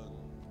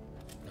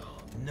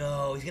 Oh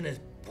no, he's gonna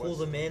pull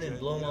them in and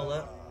blow them all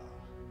up.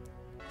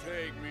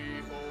 Take me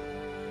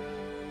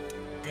home.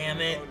 Damn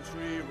it.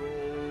 Country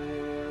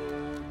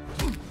road.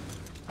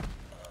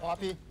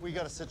 Poppy, we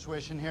got a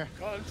situation here.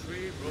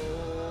 Country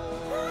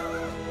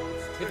road.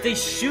 If they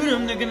shoot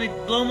him, they're gonna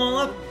blow them all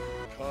up.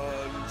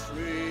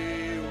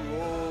 Country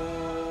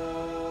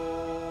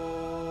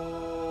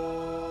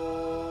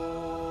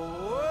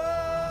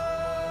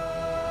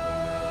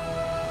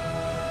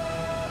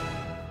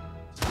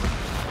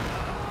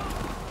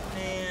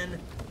Man.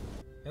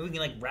 Maybe we can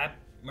like wrap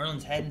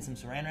Merlin's head in some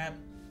saran wrap.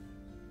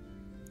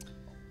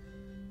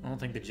 I don't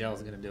think the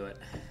gel's gonna do it.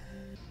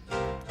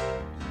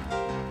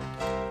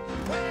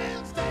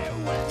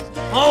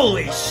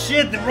 Holy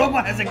shit, the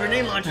robot has a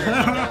grenade launcher.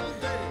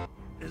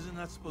 Isn't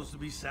that supposed to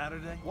be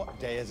Saturday? What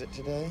day is it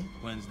today?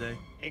 Wednesday.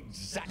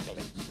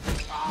 Exactly.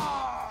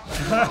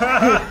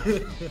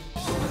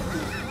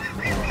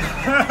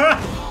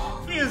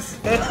 It's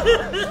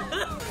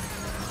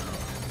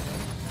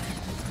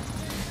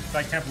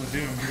like Temple of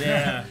Doom.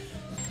 Yeah.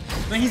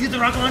 Man, he's got the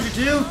rocket launcher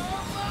too?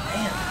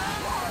 Damn.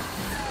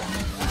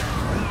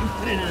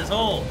 Put it in his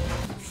hole.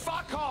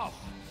 Fuck off,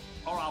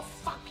 or I'll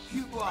fuck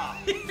you up.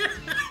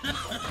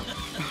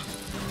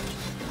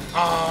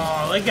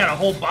 Oh, they got a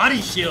whole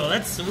body shield.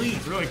 That's sweet.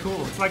 It's really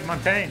cool. It's like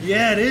Montaigne.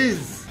 Yeah, it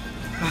is.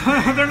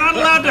 They're not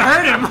allowed to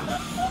hurt him.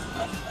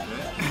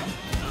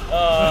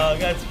 Oh,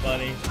 that's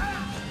funny.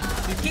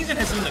 Dude, Kingsman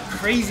has some of the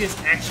craziest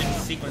action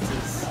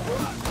sequences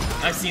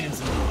I've seen in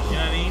some movies. You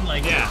know what I mean?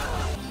 Like, yeah.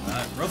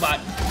 Robot.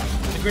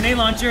 The grenade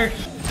launcher.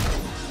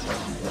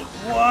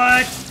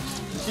 What?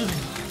 Just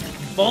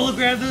bullet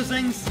grab those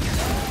things?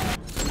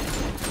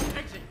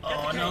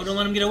 Oh no, don't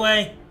let him get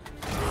away.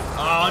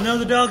 Oh no,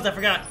 the dogs, I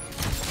forgot.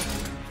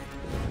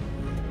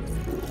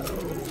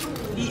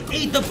 He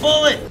ate the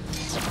bullet!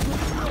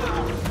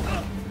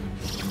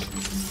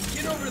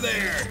 Get over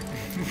there!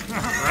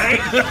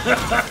 Right?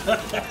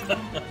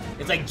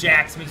 It's like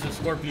Jax mixed with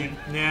Scorpion.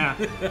 Yeah.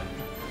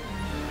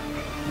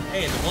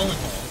 Hey, it's a bowling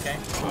ball, okay?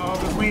 Oh,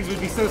 those wings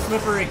would be so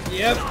slippery.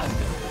 Yep.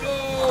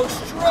 Oh,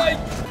 strike!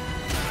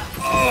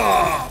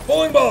 Oh,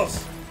 bowling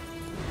balls!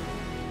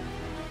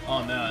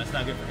 Oh no, that's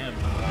not good for him.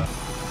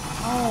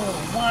 Oh,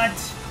 what?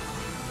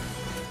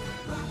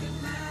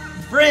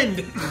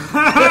 Friend!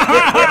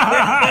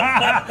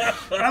 I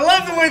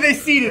love the way they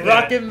seated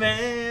Rocket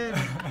Man!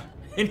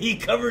 And he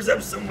covers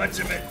up so much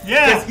of it.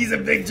 Yeah. Because he's a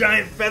big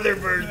giant feather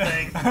bird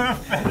thing.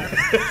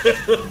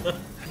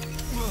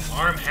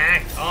 Arm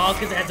hacked. Oh,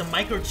 because it has a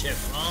microchip.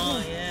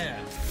 Oh,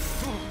 yeah.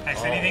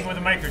 That's anything with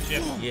a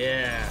microchip.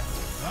 Yeah.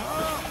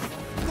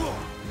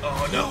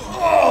 Oh, no.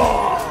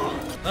 Oh!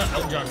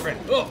 Elton John friend.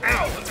 Oh,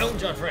 ow. Elton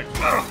John friend.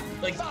 Oh,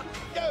 like,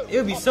 it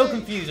would be so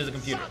confused as a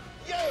computer.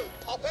 You,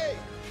 Poppy.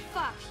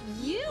 Fuck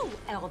you,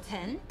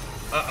 Elton.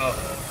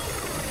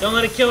 Uh-oh. Don't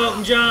let it kill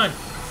Elton John.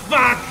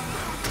 Fuck!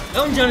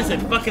 Elton John has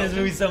said fuck in this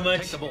movie so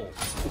much. Take the ball.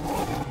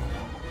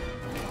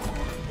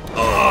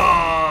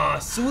 Oh,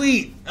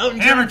 sweet. Elton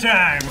John. Hammer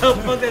time. Oh,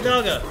 fuck that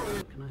dog up.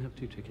 Can I have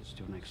 2 tickets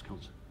to your next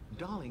concert?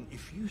 Darling,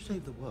 if you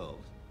save the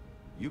world,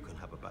 you can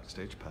have a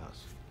backstage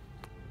pass.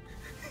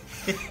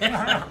 It's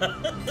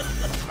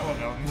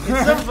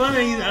so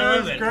funny. I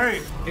love it.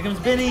 Great. Here comes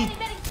Benny.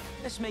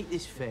 Let's make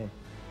this fair.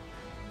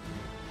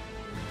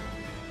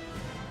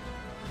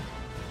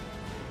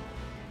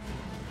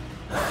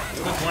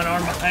 With one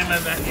arm behind my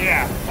back.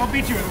 Yeah, I'll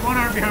beat you with one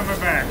arm behind my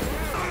back.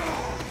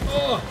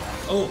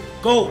 Oh,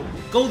 go.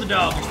 Go the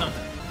dog or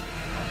something.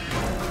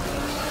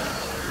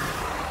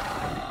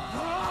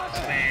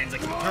 Man, it's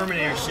like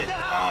Terminator shit. Oh,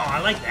 I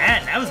like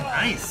that. That was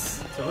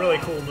nice. It's a really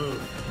cool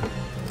move.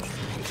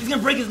 He's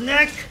gonna break his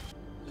neck.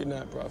 Good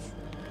night, bruv.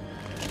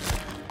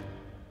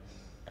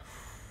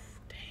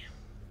 Damn.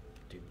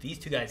 Dude, these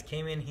two guys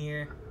came in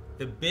here.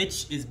 The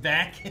bitch is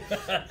back.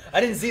 I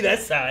didn't see that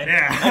side.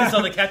 Yeah. I just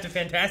saw the Captain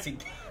Fantastic.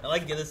 I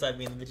like the other side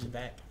being the bitch is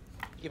back.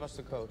 Give us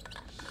the code.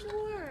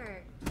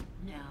 Sure.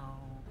 No.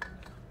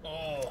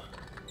 Oh.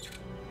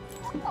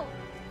 Oh.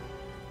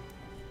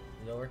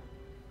 Is it over?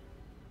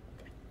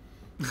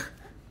 Okay.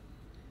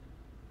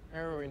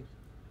 Heroin.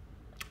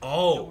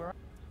 Oh.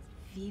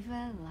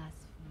 Viva Las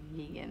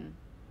Vegan.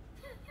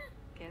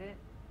 Get it?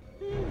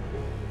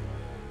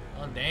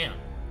 Oh, damn.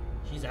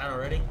 She's out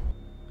already?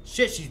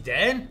 Shit, she's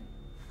dead?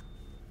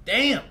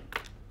 Damn.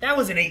 That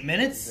was in 8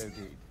 minutes.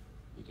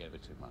 You gave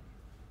it too much.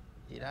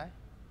 Did I?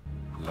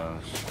 Oh,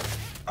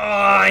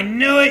 I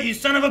knew it, you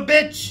son of a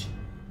bitch.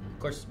 Of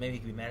course, maybe you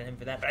could be mad at him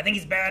for that, but I think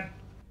he's bad.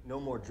 No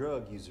more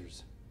drug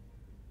users.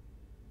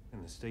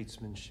 And the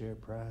statesmen share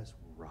prize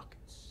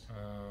rockets.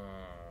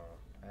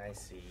 I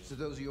see. So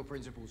those are your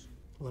principles?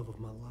 Love of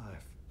my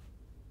life.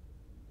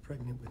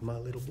 Pregnant with my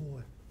little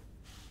boy.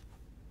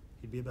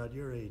 He'd be about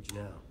your age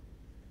now.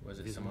 Was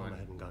it His someone? mama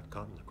hadn't got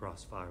caught in the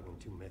crossfire when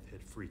 2 meth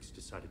head freaks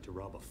decided to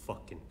rob a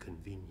fucking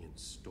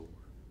convenience store.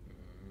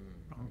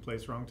 Wrong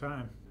place, wrong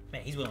time.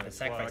 Man, he's willing to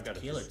sacrifice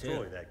tequila,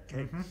 too. That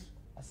case.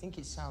 I think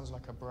it sounds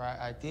like a bright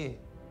idea.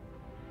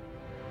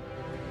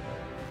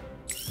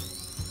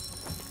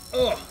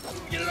 Oh,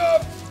 get it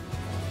up!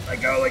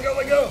 Let go, let go,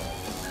 let go!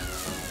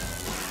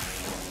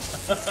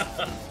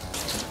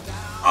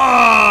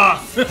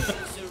 Ah!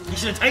 You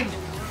should have tightened it.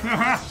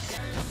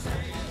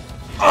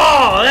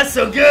 Oh, that's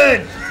so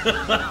good!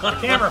 The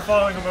camera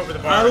following him over the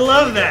bar. I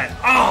love that.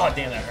 Oh,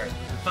 damn, that hurt.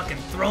 Fucking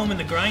throw him in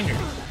the grinder.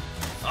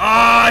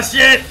 Oh,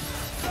 shit!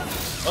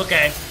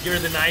 Okay, give her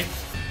the knife.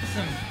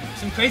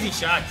 Some crazy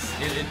shots.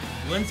 It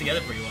blends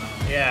together pretty well.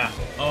 Yeah.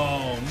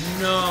 Oh,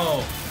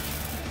 no.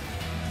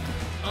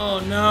 Oh,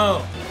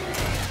 no.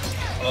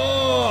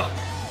 Oh! I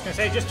was gonna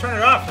say, just turn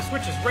it off. The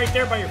switch is right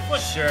there by your foot.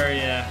 Sure,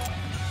 yeah.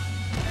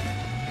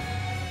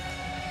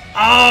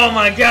 Oh,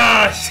 my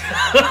gosh!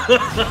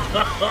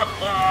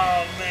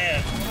 Oh,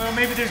 man. Well,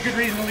 maybe there's good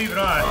reason to leave it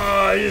on.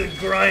 Oh, just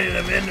grinding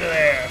him into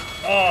there.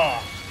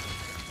 Oh.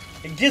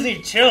 It gives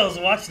me chills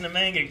watching the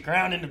man get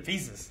ground into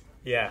pieces.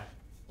 Yeah.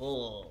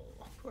 Oh.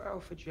 Put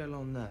alpha gel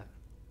on that,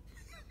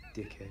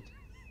 dickhead.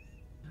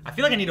 I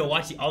feel like I need to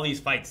watch all these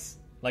fights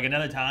like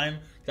another time.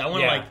 Cause I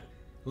want to like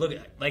look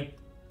at like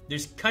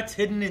there's cuts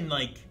hidden in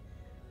like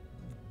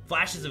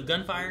flashes of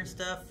gunfire and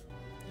stuff.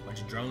 A bunch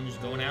of drones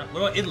going out.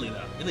 What about Italy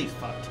though? Italy's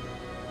fucked.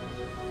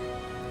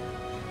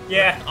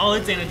 Yeah. All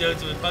its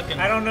antidotes with fucking.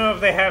 I don't know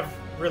if they have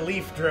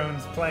relief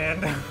drones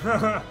planned.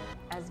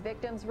 As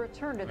victims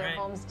return to their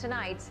homes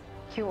tonight,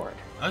 cured.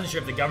 I wasn't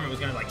sure if the government was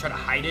gonna like try to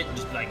hide it and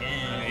just be like,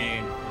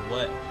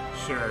 what?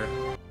 Sure.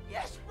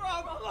 Yes, bro.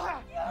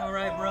 All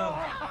right, bro.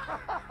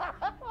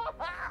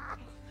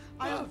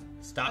 I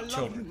Stop love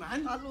children. you,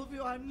 man. I love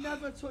you. I'm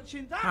never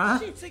touching that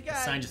shit again. The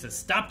sign just says,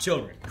 "Stop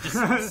children."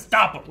 Just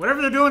stop them.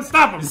 Whatever they're doing,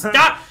 stop them.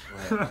 Stop.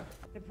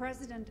 The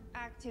president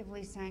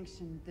actively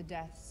sanctioned the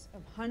deaths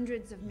of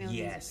hundreds of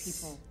millions of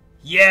people.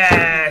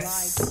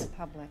 Yes. Lied to the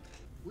public.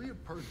 We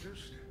have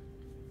purchased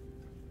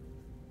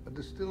a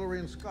distillery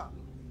in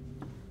Scotland.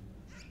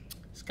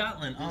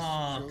 Scotland.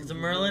 Oh, because of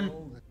Merlin.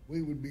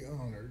 We would be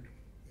honored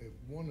if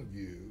one of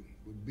you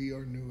would be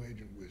our new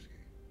agent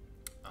whiskey.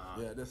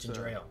 Yeah, that's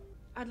ginger ale.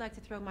 I'd like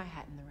to throw my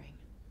hat in the ring.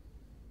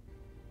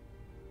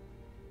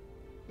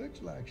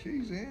 Looks like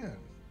she's in.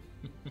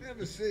 Have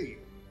a seat.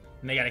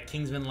 And they got a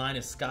Kingsman line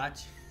of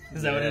scotch.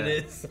 Is that what it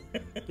is?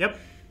 Yep.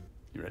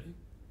 You ready?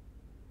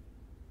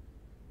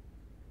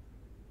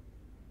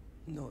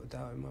 Not a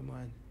doubt in my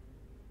mind.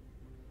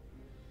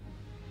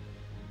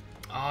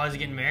 Oh, is he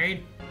getting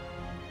married?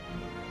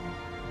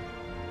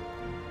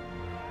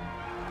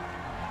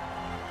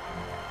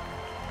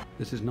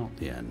 This is not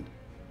the end.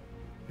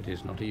 It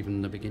is not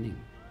even the beginning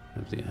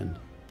of the end.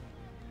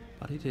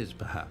 But it is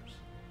perhaps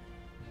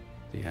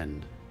the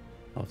end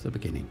of the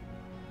beginning.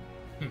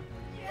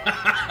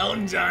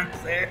 Elton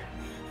John's there.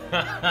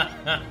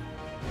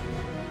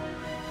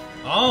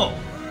 Oh.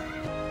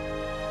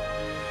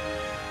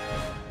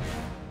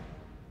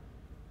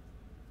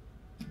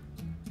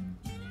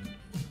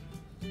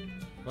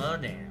 Well,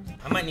 damn.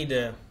 I might need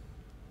to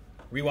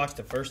rewatch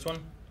the first one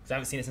because I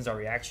haven't seen it since our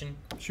reaction.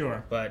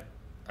 Sure. But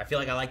I feel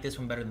like I like this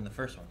one better than the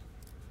first one.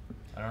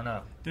 I don't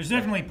know. There's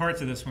definitely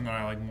parts of this one that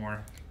I like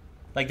more.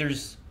 Like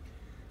there's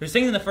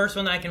things in the first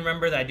one that I can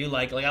remember that I do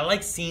like. Like I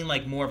like seeing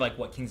like more of like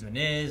what Kingsman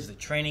is, the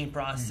training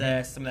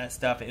process, some of that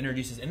stuff it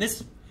introduces, and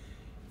this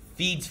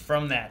feeds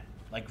from that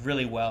like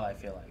really well. I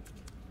feel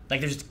like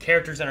there's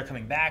characters that are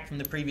coming back from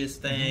the previous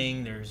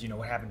thing. There's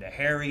what happened to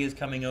Harry is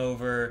coming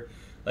over.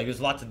 Like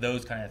there's lots of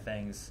those kind of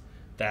things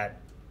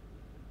that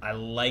I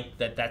like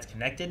that's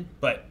connected,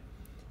 but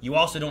you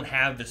also don't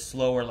have the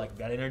slower like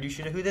gotta introduce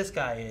you to who this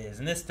guy is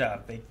and this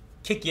stuff. They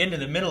kick you into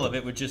the middle of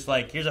it with just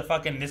like, here's a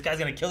fucking, this guy's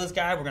gonna kill this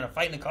guy, we're gonna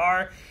fight in the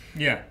car.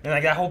 Yeah. And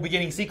like that whole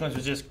beginning sequence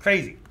was just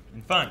crazy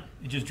and fun.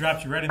 It just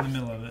drops you right in the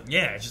middle of it.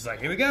 Yeah, it's just like,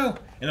 here we go. And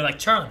they're like,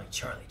 Charlie.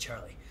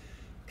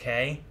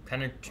 Okay. I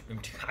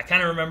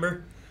kind of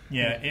remember.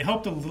 Yeah, it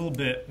helped a little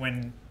bit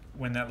when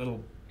that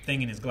little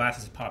thing in his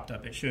glasses popped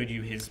up. It showed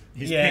you his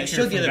picture it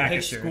showed from the other back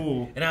picture. at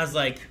school. And I was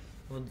like,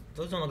 well,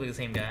 those don't look like the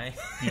same guy.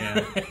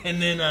 Yeah.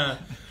 And then,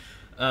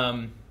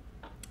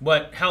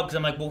 what helped, because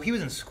I'm like, well, he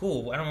was in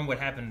school. I don't remember what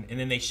happened. And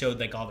then they showed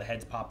like all the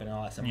heads popping and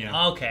all that stuff. Yeah.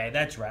 Like, okay,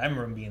 that's right. I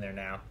remember him being there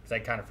now because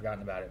I'd kind of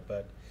forgotten about it.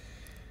 But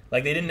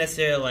like they didn't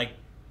necessarily like,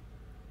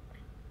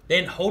 they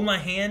didn't hold my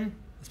hand,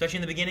 especially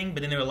in the beginning.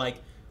 But then they were like,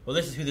 well,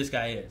 this is who this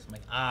guy is. I'm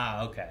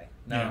like, okay.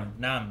 Now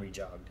I'm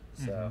rejogged.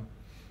 So,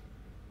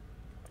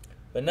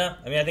 but no,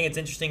 I mean, I think it's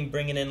interesting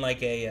bringing in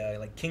like a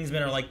like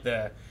Kingsman or like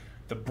the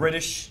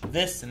British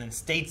this, and then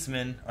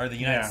Statesman or the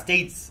United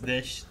States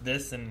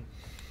this, and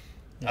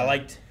I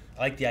liked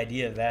the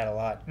idea of that a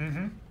lot.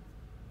 Mm-hmm.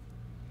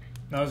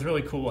 No, it was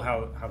really cool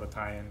how the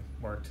tie-in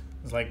worked.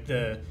 It was like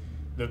the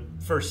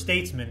first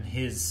Statesman,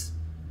 his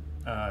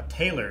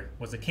tailor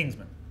was a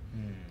Kingsman,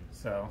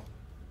 so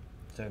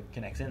it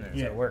connects in there.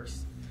 Yeah, so it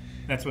works.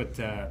 That's what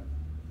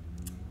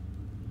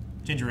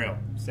Ginger Ale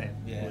was saying.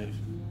 Yeah. I believe.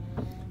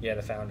 Yeah,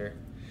 the founder.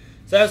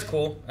 So that was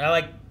cool. And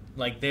I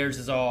like theirs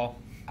is all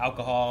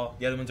alcohol.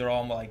 The other ones are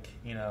all like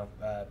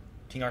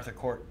King Arthur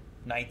Court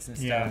knights and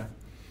stuff.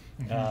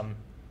 Yeah.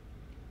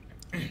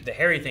 The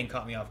Harry thing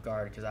caught me off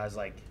guard because I was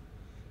like,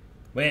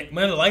 when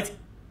the lights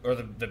or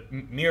the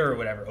mirror or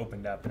whatever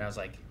opened up, and I was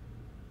like,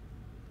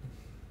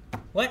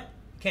 what?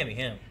 Can't be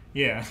him.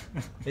 Yeah.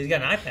 He's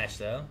got an eye patch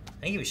though.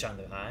 I think he was shot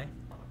in the eye.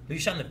 He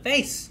was shot in the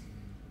face.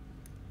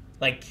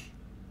 Like,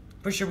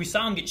 pretty sure we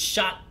saw him get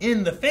shot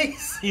in the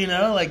face.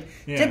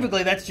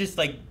 Typically that's just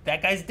like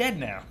that guy's dead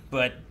now,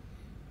 but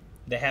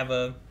they have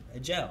a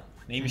gel.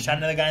 They even shot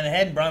another guy in the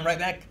head and brought him right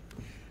back.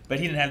 But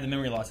he didn't have the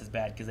memory loss as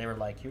bad because they were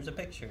like, here's a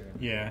picture.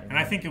 Yeah, and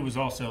I think it was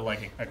also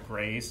like a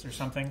graze or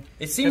something.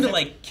 It seemed to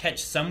like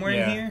catch somewhere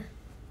in here.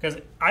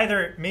 Because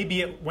either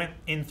maybe it went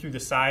in through the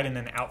side and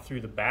then out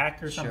through the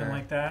back or something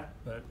like that.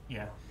 But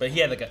yeah. But he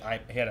had like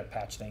a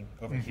patch thing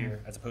over here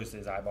as opposed to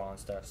his eyeball and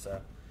stuff.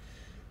 So,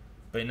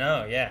 but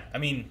no, yeah. I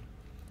mean,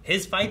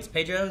 his fights,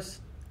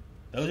 Pedro's,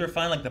 those are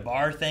fun. Like the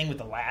bar thing with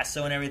the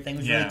lasso and everything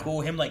was really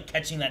cool. Him like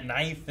catching that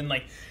knife and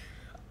like,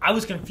 I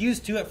was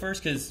confused too at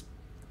first because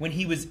when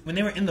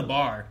they were in the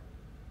bar,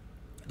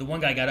 the one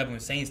guy got up and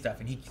was saying stuff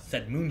and he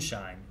said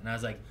moonshine, and I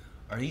was like,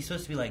 are these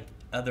supposed to be like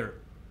other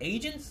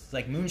agents?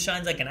 Like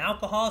moonshine's like an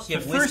alcohol. So you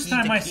have the first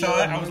time I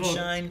saw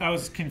it, I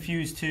was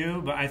confused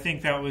too. But I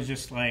think that was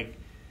just like,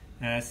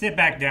 sit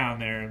back down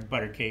there and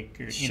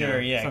buttercake,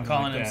 or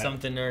calling him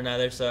something or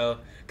another. So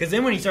because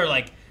then when he started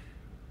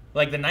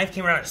like the knife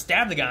came around and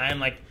stabbed the guy,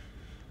 I'm like,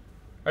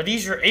 are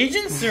these your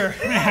agents or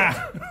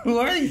who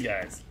are these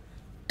guys?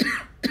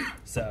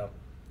 So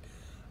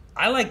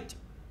I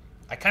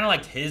kind of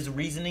liked his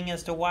reasoning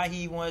as to why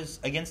he was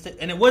against it,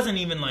 and it wasn't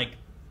even like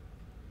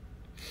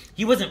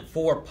he wasn't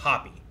for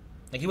Poppy.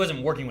 Like he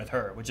wasn't working with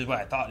her, which is what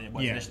I thought it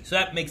was initially. So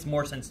that makes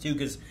more sense too,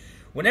 because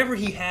whenever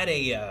he had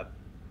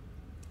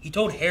he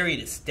told Harry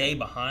to stay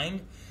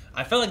behind,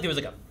 I felt like there was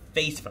like a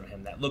face from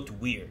him that looked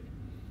weird.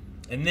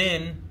 And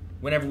then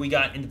whenever we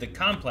got into the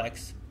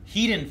complex,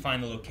 he didn't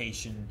find the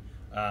location.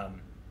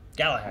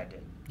 Galahad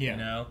did.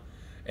 Yeah.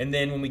 And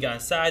then when we got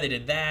inside, they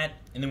did that.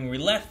 And then when we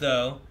left,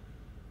 though,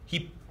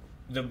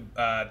 the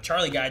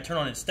Charlie guy turned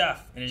on his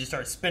stuff, and it just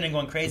started spinning,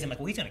 going crazy. I'm like,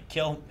 well, he's going to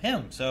kill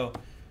him, so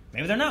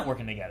maybe they're not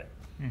working together.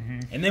 Mm-hmm.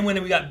 And then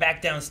when we got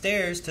back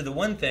downstairs to the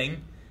one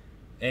thing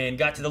and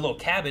got to the little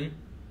cabin,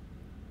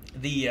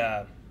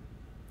 the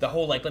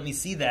whole, like, let me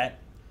see that.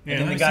 Yeah,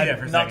 and then the guy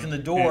knocked on the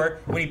door.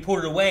 Yeah. When he pulled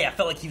it away, I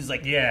felt like he was,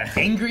 like,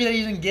 angry that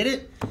he didn't get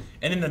it.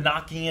 And then the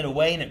knocking it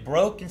away, and it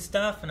broke and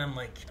stuff. And I'm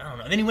like, I don't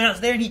know. And then he went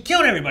out there, and he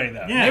killed everybody,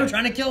 though. Yeah. They were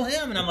trying to kill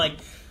him, and I'm like,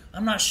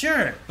 I'm not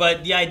sure.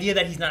 But the idea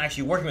that he's not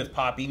actually working with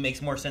Poppy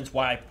makes more sense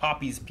why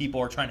Poppy's people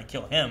are trying to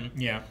kill him.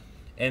 Yeah.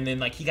 And then,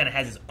 like, he kind of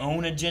has his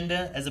own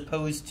agenda as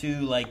opposed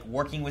to, like,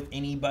 working with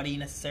anybody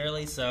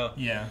necessarily. So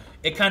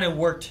it kind of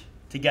worked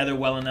together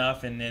well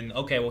enough. And then,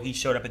 okay, well, he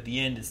showed up at the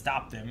end to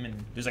stop them.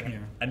 And there's, like,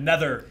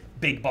 another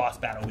big boss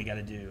battle we got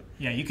to do.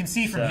 Yeah, you can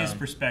see from his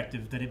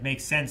perspective that it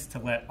makes sense to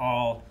let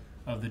all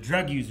of the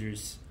drug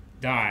users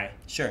die.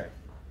 Sure.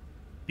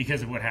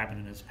 because of what happened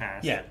in his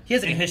past. Yeah, he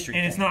has a history.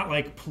 And it's not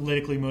like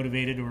politically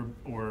motivated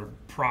or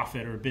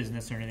profit or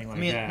business or anything like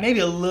that. Maybe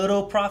a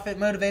little profit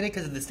motivated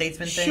because of the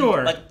statesman thing.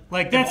 Sure.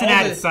 Like that's an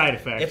added side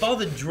effect. If all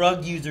the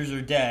drug users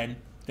are dead,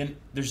 then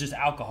there's just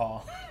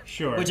alcohol.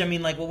 Sure. Which, I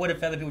mean, like, well, what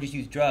if other people just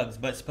use drugs?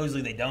 But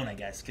supposedly they don't, I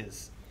guess,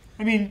 because...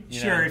 I mean,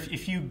 sure,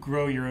 if you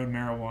grow your own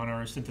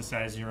marijuana or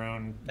synthesize your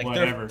own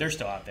whatever... They're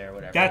still out there,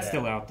 whatever. That's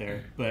still out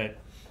there. But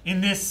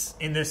in this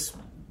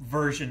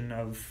version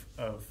of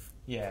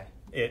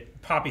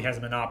Poppy has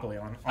a monopoly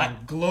on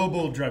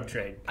global drug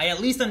trade. I at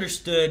least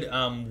understood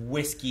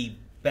whiskey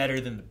better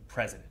than the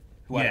president,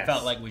 who I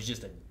felt like was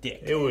just a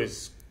dick. It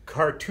was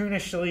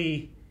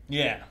cartoonishly...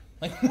 Yeah.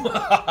 Like,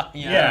 I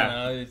don't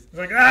know. It's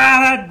like,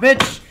 that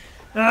bitch...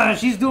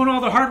 she's doing all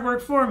the hard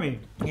work for me.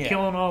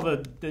 Killing all the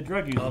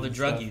drug users. All the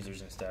drug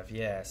users and stuff,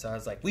 yeah. So I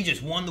was like, we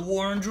just won the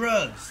war on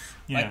drugs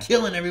by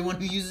killing everyone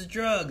who uses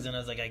drugs. And I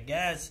was like, I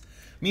guess.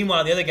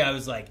 Meanwhile, the other guy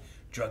was like,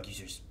 drug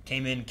users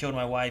came in, killed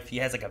my wife. He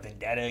has like a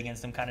vendetta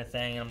against them kind of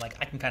thing. And I'm like,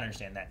 I can kind of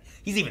understand that.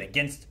 He's even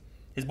against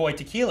his boy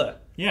Tequila.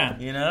 Yeah.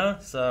 You know?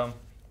 So.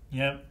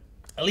 Yep.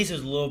 At least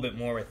there's a little bit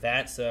more with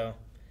that. So.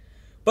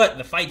 But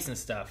the fights and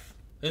stuff.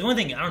 There's one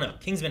thing, I don't know.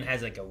 Kingsman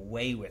has like a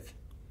way with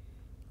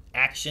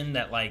action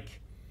that like.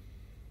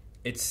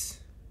 It's,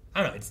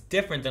 I don't know, it's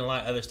different than a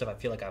lot of other stuff I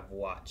feel like I've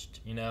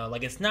watched, you know?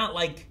 Like, it's not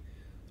like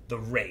The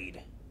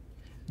Raid.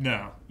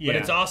 No, yeah. But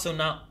it's also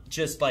not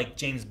just like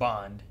James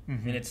Bond.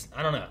 And it's,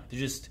 I don't know,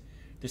 there's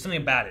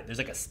something about it. There's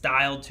like a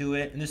style to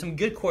it, and there's some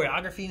good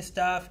choreography and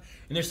stuff,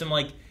 and there's some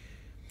like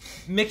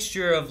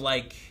mixture of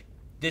like,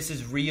 this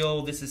is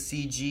real, this is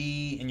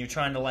CG, and you're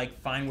trying to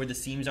like find where the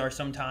seams are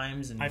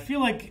sometimes. And I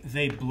feel like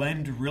they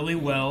blend really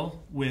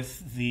well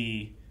with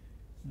the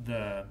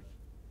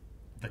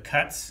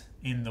cuts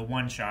in the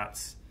one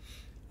shots.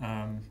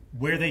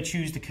 Where they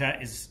choose to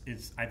cut is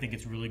I think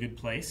it's a really good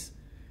place.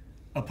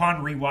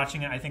 Upon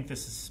rewatching it, I think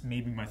this is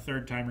maybe my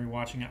third time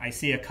rewatching it. I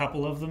see a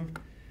couple of them,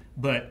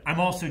 but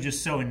I'm also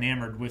just so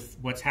enamored with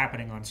what's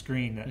happening on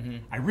screen that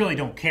I really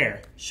don't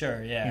care.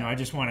 Sure, yeah. You know, I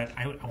just want to.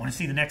 I want to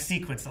see the next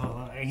sequence.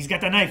 Oh, he's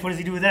got the knife. What does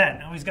he do with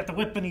that? Oh, he's got the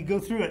whip, and he go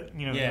through it.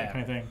 You know, that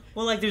kind of thing.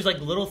 Well, like there's like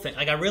little things.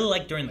 Like I really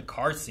like during the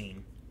car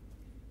scene.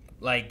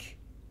 Like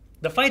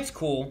the fight's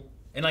cool.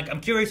 And, like,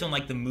 I'm curious on,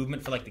 like, the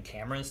movement for, like, the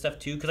camera and stuff,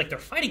 too. Because, like, they're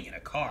fighting in a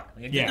car.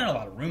 Like, there's not a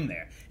lot of room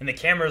there. And the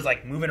camera's,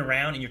 like, moving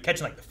around, and you're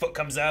catching, like, the foot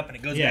comes up, and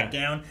it goes back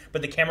down.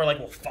 But the camera, like,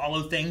 will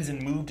follow things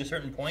and move to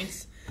certain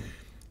points.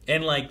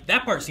 And, like,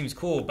 that part seems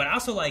cool. But I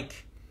also,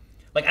 like,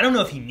 I don't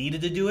know if he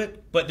needed to do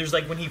it. But there's,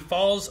 like, when he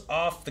falls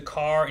off the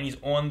car and he's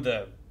on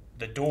the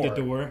door. The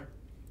door.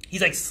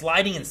 He's, like,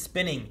 sliding and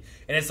spinning.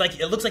 And it's, like,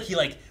 it looks like he,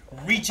 like,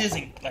 reaches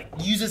and, like,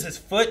 uses his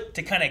foot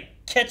to kind of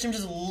catch him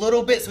just a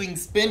little bit so he can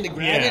spin to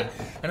grab it.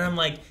 And I'm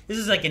like, this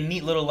is like a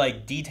neat little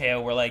like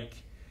detail where like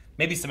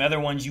maybe some other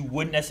ones you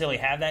wouldn't necessarily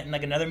have that in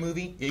like another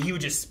movie. He would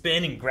just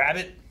spin and grab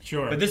it.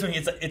 Sure. But this one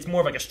it's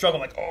more of like a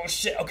struggle, like, oh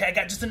shit, okay, I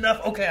got just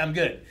enough, okay, I'm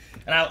good.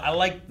 And I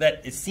like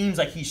that it seems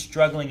like he's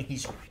struggling,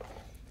 he's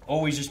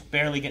always just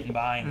barely getting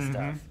by and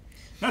stuff.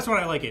 That's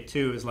what I like it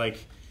too, is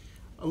like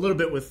a little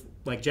bit with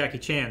like Jackie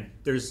Chan,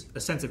 there's a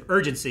sense of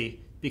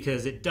urgency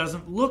because it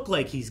doesn't look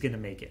like he's gonna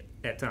make it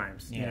at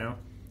times, you know?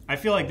 I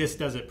feel like this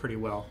does it pretty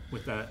well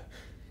with that.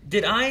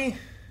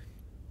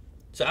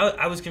 So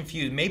I was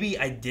confused. Maybe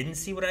I didn't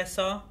see what I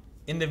saw.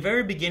 In the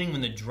very beginning when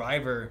the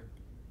driver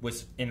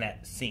was in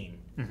that scene,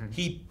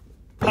 he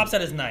pops out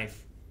his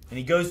knife and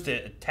he goes to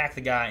attack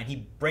the guy and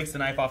he breaks the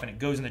knife off and it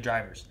goes in the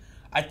driver's.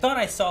 I thought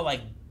I saw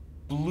like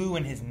blue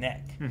in his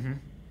neck.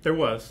 There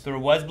was. There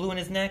was blue in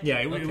his neck? Yeah,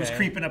 it was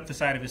creeping up the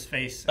side of his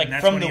face. Like and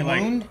that's from when the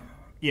wound? Like,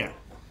 yeah.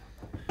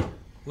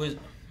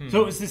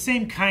 So it was the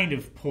same kind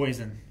of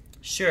poison.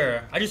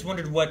 Sure. I just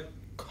wondered what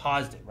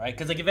caused it, right?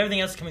 Because like if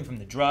everything else is coming from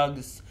the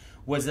drugs,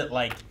 was it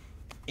like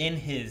in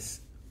his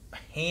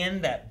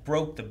hand that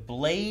broke the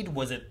blade?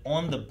 Was it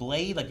on the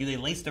blade? Like, do they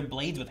lace their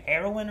blades with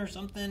heroin or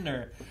something?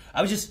 Or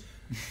I was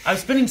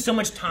spending so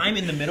much time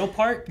in the middle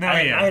part.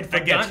 I'd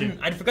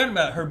forgotten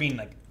about her being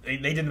like they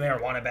did the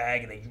marijuana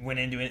bag and they went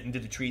into it and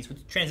did the trees.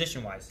 Which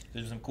transition wise,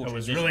 there's some cool. It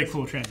was transitions. really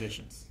cool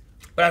transitions.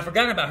 But I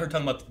forgotten about her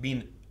talking about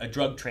being a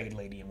drug trade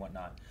lady and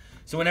whatnot.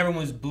 So when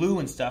everyone was blue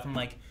and stuff, I'm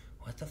like,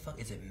 what the fuck?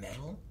 Is it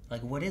metal?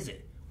 Like, what is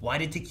it? Why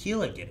did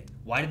Tequila get it?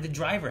 Why did the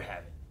driver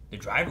have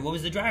it? What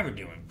was the driver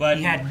doing? But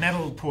he had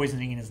metal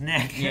poisoning in his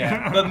neck.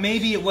 Yeah, but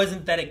maybe it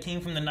wasn't that it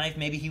came from the knife.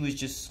 Maybe he was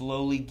just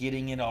slowly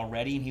getting it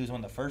already, and he was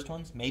one of the first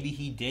ones. Maybe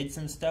he did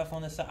some stuff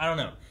on the side. I don't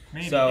know.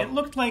 Maybe. So, it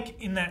looked like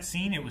in that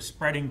scene it was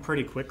spreading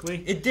pretty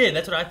quickly. It did.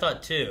 That's what I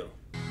thought, too.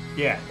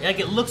 Yeah. Like,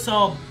 it looks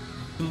all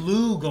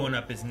blue going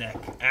up his neck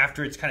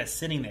after it's kind of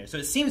sitting there. So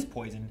it seems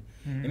poisoned.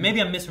 And maybe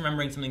I'm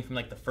misremembering something from,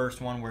 like, the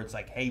first one where it's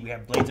like, hey, we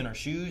have blades in our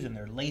shoes, and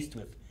they're laced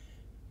with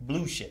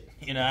blue shit.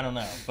 You know, I don't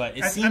know. But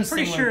it seems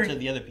similar to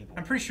the other people.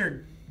 I'm pretty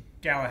sure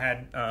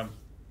Galahad,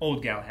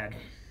 old Galahad,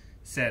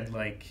 said,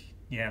 like,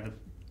 yeah,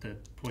 the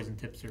poison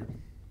tips are,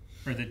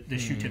 or the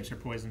shoe tips are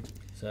poisoned.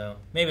 So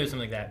maybe it was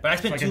something like that. But I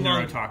spent too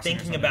long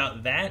thinking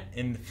about that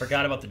and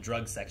forgot about the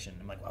drug section.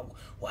 I'm like, well,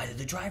 why did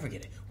the driver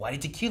get it? Why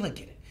did Tequila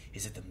get it?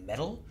 is it the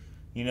metal?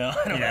 You know,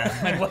 I don't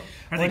know. Like,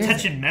 are they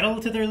touching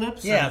metal to their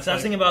lips? Yeah, so I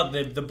was thinking about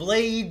the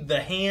blade, the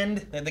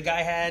hand that the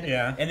guy had,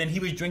 and then he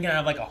was drinking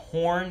out of like a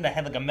horn that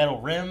had like a metal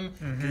rim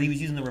because he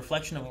was using the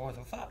reflection of what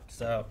the fuck.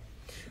 So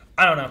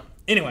I don't know.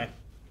 Anyway,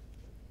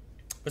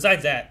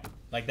 besides that,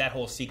 like that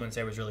whole sequence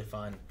there was really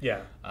fun.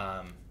 Yeah,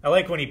 I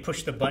like when he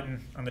pushed the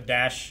button on the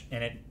dash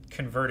and it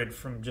converted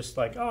from just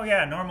like, oh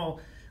yeah, normal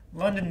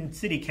London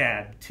city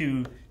cab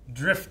to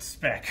drift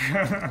spec.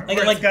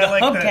 like the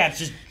hubcaps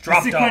just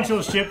dropped the sequential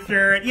off.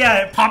 shifter.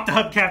 Yeah, it popped the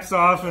hubcaps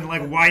off and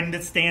like widened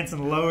its stance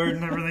and lowered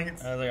and everything.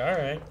 I was like,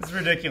 all right, it's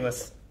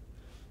ridiculous,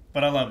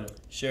 but I loved it.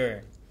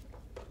 Sure.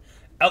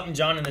 Elton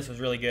John in this was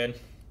really good.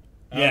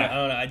 I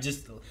don't know. I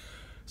just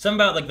something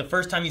about like the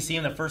first time you see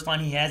him, the first line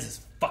he has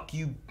is "fuck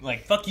you,"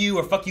 like "fuck you"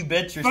 or "fuck you,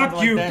 bitch" or something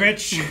like that.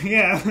 Fuck you, bitch.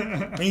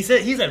 Yeah. And he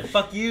said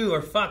 "fuck you"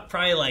 or "fuck"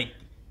 probably like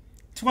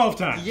 12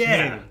 times.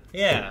 Yeah, maybe.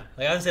 Yeah.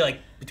 Like I would say like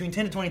between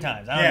 10 to 20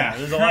 times. I don't know.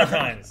 There's a lot of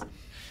times.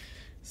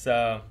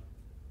 So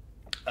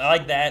I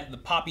like that. The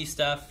Poppy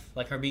stuff,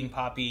 like her being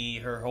Poppy,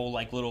 her whole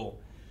like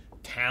little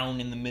town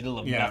in the middle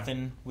of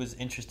nothing was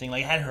interesting.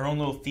 Like, had her own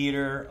little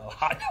theater, a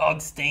hot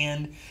dog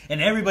stand,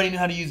 and everybody knew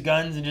how to use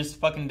guns and just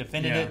fucking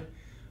defended it.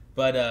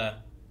 But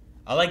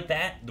I like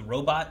that. The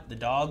robot, the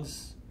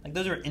dogs, like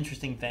those are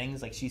interesting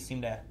things. Like she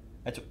seemed to,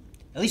 at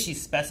least she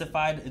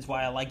specified. It's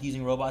why I like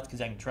using robots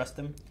because I can trust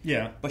them.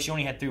 Yeah. But she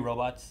only had 3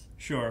 robots.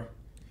 Sure.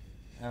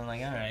 And I'm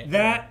like, all right.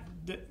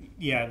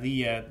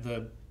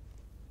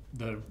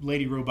 The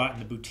lady robot in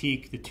the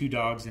boutique, the 2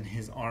 dogs and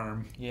his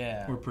arm,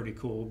 were pretty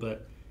cool.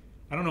 But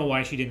I don't know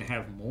why she didn't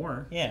have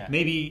more. Yeah.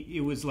 Maybe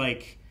it was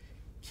like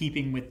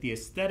keeping with the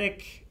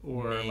aesthetic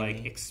or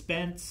like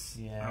expense.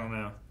 Yeah. I don't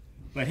know.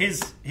 But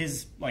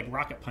his like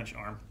rocket punch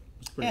arm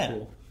was pretty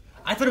cool.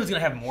 I thought it was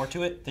going to have more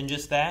to it than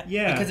just that.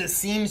 Yeah. Because it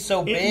seems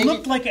so big. It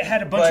looked like it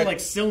had a bunch of like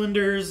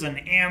cylinders and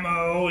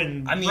ammo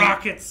and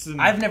rockets.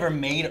 And I've never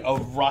made a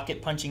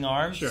rocket punching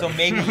arm. Sure. So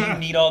maybe you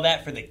need all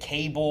that for the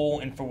cable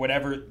and for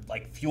whatever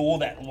like fuel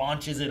that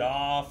launches it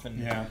off.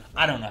 And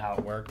I don't know how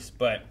it works.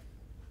 But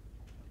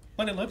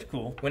it looked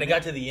cool. When it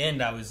got to the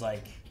end, I was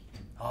like,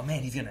 oh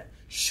man, he's going to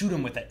shoot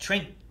him with that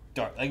tranq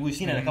dart. Like we've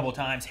seen it a couple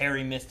times.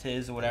 Harry missed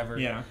his or whatever.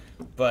 Yeah.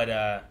 But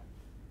I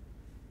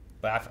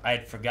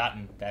had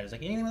forgotten that. It was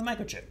like, anything with a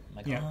microchip. I'm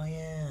like, oh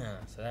yeah.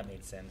 So that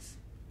made sense.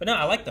 But no,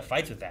 I like the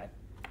fights with that.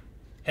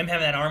 Him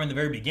having that arm in the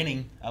very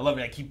beginning, I love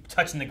it. I keep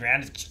touching the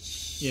ground.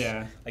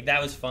 Yeah. Like that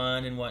was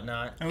fun and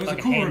whatnot. It was a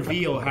cool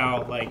reveal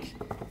how like,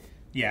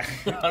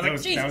 that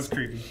was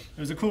creepy. It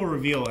was a cool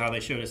reveal how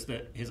they showed us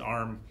that his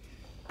arm.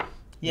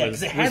 Yeah,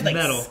 because it had like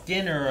metal.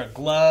 Skin or a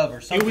glove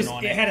or something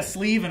on it. It had a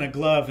sleeve and a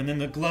glove, and then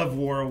the glove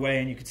wore away,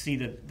 and you could see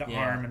the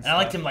arm. And I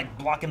liked him like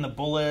blocking the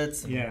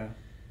bullets. And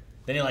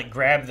then he like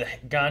grabbed the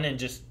gun and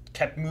just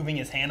kept moving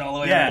his hand all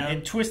the way around. Yeah,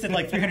 it twisted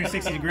like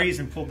 360 degrees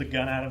and pulled the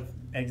gun out of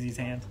Eggsy's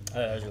hand. Oh,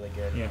 that was really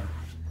good. Yeah.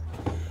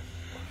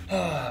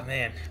 Oh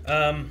man.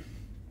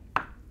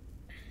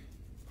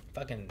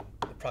 Fucking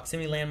the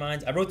proximity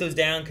landmines. I wrote those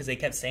down because they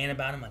kept saying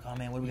about him. Like, oh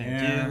man, what are we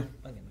gonna do?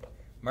 Fucking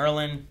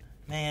Merlin,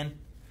 man.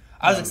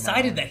 I was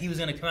excited that he was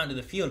going to come out into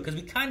the field because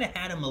we kind of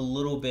had him a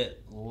little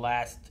bit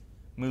last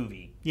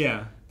movie.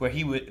 Yeah. Where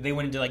they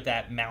went into like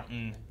that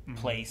mountain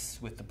place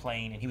with the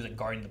plane, and he was like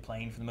guarding the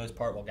plane for the most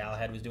part while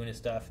Galahad was doing his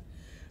stuff.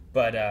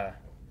 But I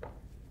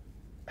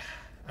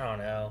don't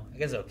know. I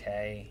guess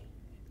okay.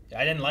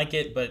 I didn't like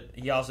it, but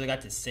he also got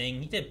to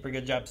sing. He did a pretty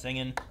good job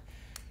singing,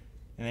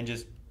 and then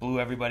just blew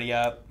everybody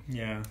up.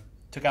 Yeah.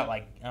 Took out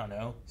like, I don't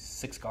know,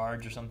 6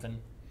 guards or something.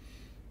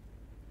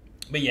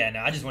 But yeah,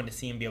 no, I just wanted to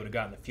see him be able to go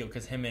out in the field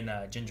because him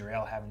and Ginger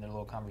Ale having their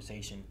little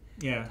conversation.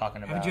 Yeah.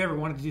 Talking about. Haven't you ever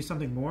wanted to do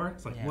something more?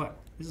 It's like, what?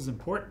 This is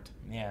important.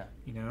 Yeah.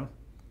 You know?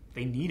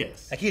 They need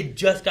us. Like he had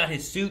just got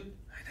his suit.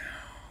 I know.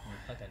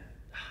 Fucking,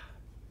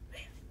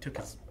 man. Took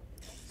his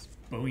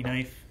Bowie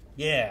knife.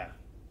 Yeah.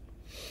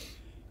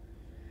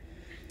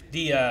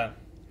 The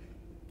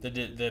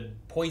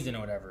poison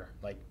or whatever,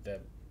 like the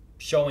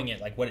showing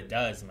it like what it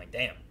does. I'm like,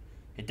 damn.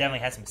 It definitely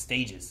has some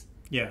stages.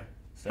 Yeah.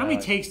 So, how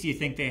many takes do you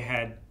think they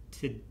had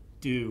to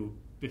do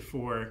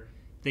before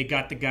they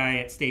got the guy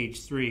at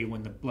stage 3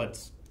 when the blood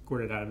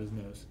squirted out of his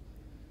nose?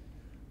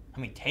 How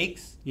many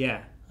takes?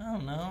 Yeah. I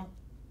don't know.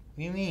 What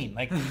do you mean?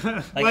 Like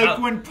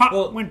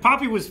when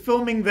Poppy was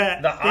filming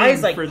that the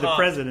eyes like for the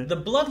president. The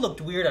blood looked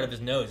weird out of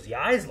his nose. The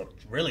eyes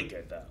looked really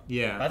good though.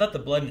 Yeah. I thought the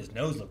blood in his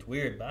nose looked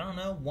weird, but I don't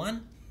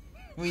know.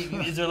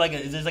 Is there like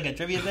a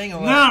trivia thing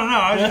or what? No.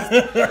 I was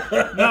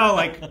just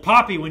like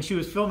Poppy when she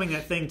was filming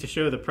that thing to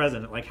show the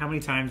president, like how many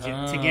times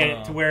to get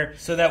it to where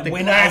so that the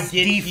when glass I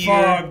get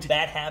defogged, here,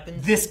 that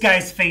happens. This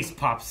guy's face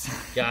pops.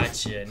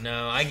 Gotcha.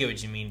 No, I get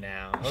what you mean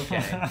now.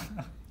 Okay.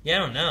 Yeah, I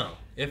don't know.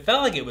 It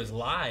felt like it was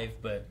live,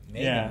 but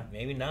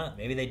maybe not.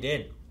 Maybe they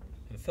did.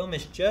 The film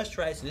is just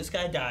right, so this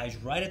guy dies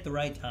right at the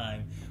right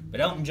time.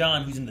 But Elton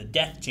John, who's in the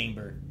death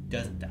chamber,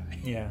 doesn't die.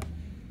 Yeah.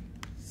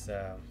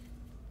 So.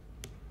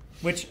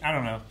 Which, I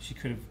don't know, she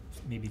could have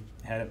maybe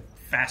had a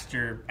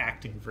faster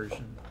acting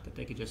version that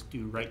they could just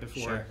do right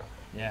before. Sure.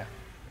 Yeah.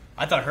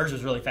 I thought hers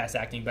was really fast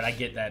acting, but I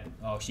get that,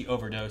 she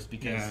overdosed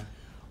because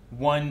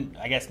one,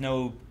 I guess,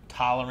 no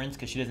tolerance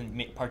because she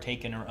doesn't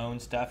partake in her own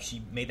stuff.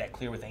 She made that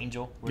clear with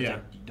Angel. Where it's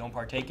like, you don't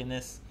partake in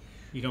this.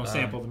 You don't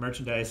sample the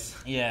merchandise.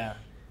 Yeah.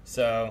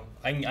 So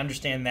I can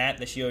understand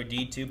that she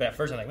OD'd too. But at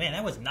first I'm like, man,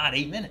 that was not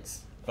 8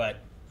 minutes. But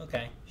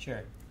okay,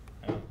 sure.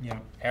 Yeah.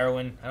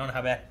 Heroin. I don't know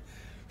how bad.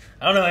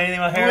 I don't know anything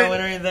about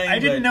heroin or anything. I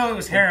didn't know it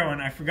was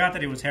heroin. I forgot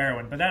that it was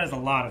heroin, but that is a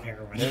lot of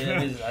heroin.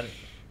 It is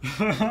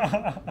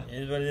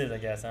what it is, I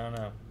guess. I don't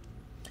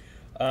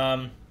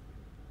know.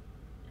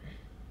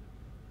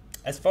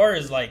 As far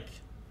as like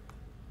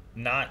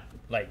not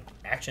like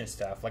action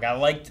stuff, like I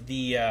liked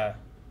the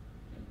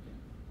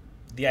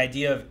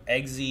idea of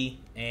Eggsy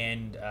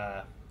and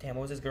damn,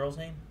 what was this girl's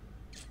name?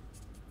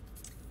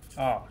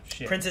 Oh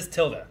shit, Princess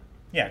Tilda.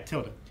 Yeah,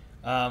 Tilda.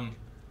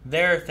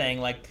 Their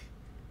thing, like,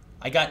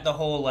 I got the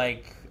whole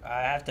like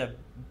I have to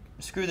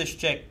screw this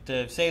chick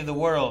to save the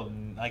world,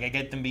 and like I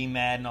get them being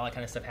mad and all that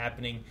kind of stuff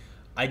happening.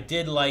 I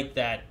did like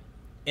that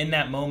in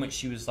that moment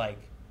she was like,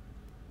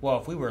 well,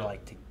 if we were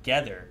like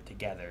together,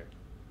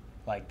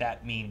 like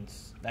that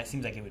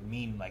seems like it would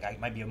mean like I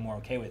might be more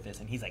okay with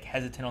this. And he's like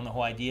hesitant on the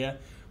whole idea,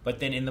 but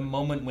then in the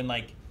moment when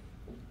like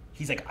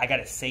he's like, I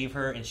gotta save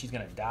her and she's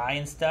gonna die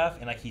and stuff,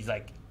 and like he's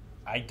like,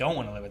 I don't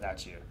want to live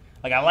without you.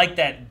 Like I like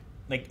that.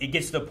 Like it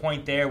gets to the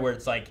point there where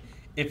it's like,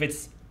 if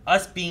it's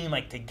us being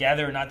like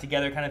together or not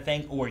together kind of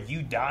thing, or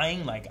you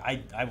dying, like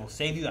I will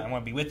save you. I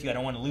want to be with you. I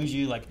don't want to lose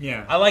you. Like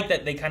I like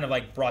that they kind of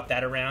like brought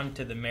that around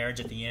to the marriage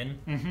at the end.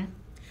 Mm-hmm.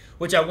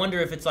 Which I wonder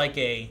if it's like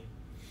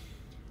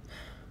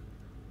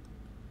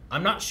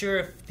I'm not sure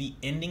if the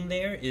ending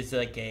there is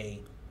like a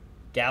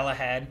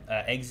Galahad,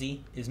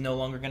 Eggsy is no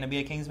longer going to be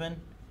a Kingsman.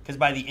 Because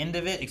by the end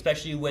of it,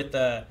 especially with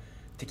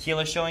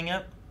Tequila showing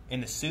up in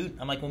the suit,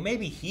 I'm like, well,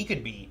 maybe he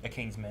could be a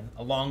Kingsman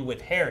along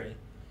with Harry.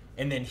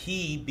 And then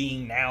he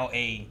being now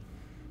a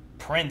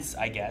prince,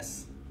 I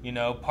guess, you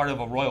know, part of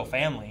a royal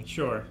family.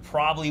 Sure.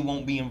 Probably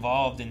won't be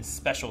involved in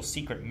special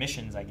secret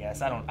missions, I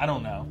guess. I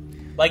don't know.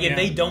 Like, if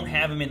they don't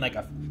have him in, like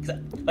I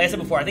said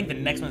before, I think the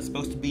next one's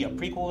supposed to be a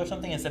prequel or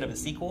something instead of a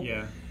sequel.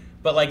 Yeah.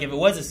 But, like, if it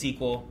was a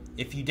sequel,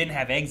 if you didn't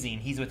have Eggsy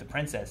and he's with the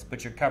princess,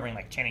 but you're covering,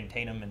 like, Channing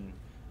Tatum and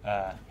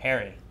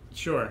Harry.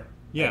 Sure.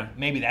 Yeah. Like,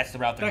 maybe that's the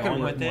route they're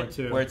going with it.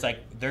 Too. Where it's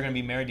like, they're going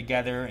to be married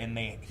together and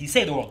he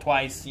saved the world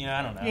twice. You know,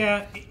 I don't know.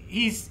 Yeah.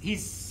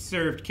 He's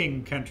served king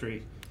and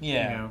country.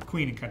 Yeah. You know,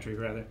 queen and country,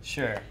 rather.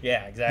 Sure.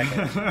 Yeah,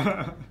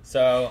 exactly.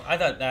 So, I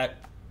thought that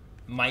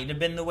might have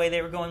been the way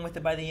they were going with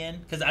it by the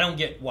end. Because I don't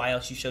get why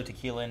else you show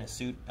Tequila in a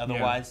suit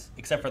otherwise.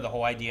 Except for the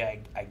whole idea,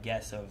 I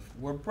guess, of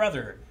we're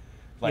brother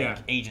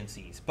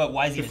agencies. But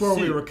why is he Before in a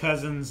suit? we were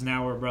cousins,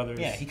 now we're brothers.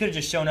 Yeah, he could have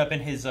just shown up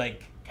in his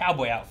like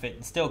cowboy outfit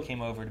and still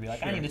came over to be like,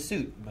 sure. I need a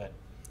suit. But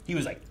he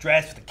was like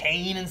dressed with a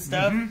cane and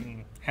stuff. Mm-hmm.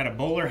 And had a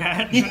bowler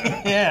hat.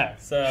 Yeah,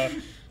 so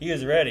he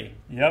was ready.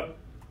 Yep.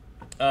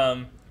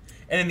 And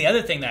then the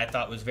other thing that I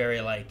thought was very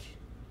like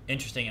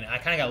interesting, and I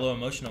kind of got a little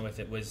emotional with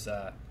it, was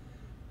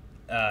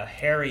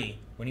Harry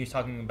when he was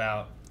talking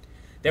about.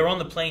 They were on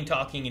the plane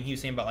talking, and he was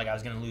saying about like I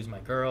was going to lose my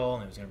girl,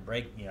 and it was going to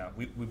break. You know,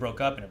 we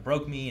broke up, and it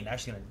broke me, and now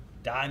she's going to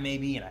die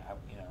maybe, and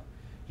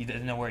he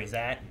doesn't know where he's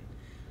at. And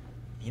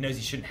he knows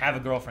he shouldn't have a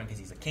girlfriend because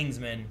he's a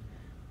Kingsman.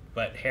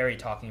 But Harry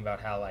talking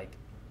about how like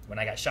when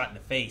I got shot in the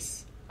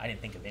face, I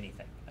didn't think of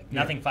anything. Like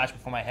nothing flashed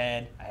before my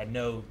head. I had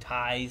no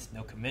ties,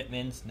 no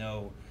commitments,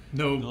 no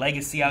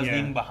legacy I was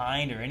leaving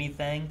behind or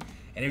anything.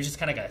 And it was just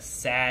kind of like a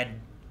sad,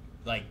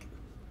 like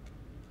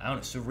I don't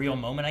know, surreal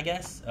moment, I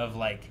guess, of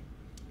like.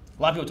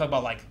 A lot of people talk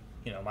about, like,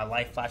 you know, my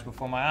life flashed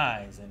before my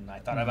eyes, and I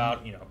thought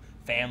about, you know,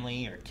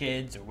 family or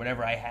kids or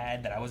whatever I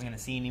had that I wasn't going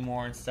to see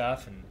anymore and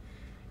stuff, and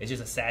it's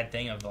just a sad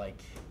thing of, like,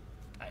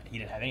 he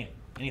didn't have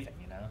anything,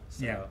 you know?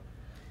 So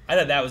I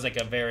thought that was, like,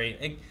 a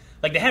very,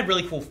 like, they had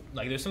really cool,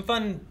 like, there's some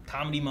fun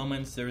comedy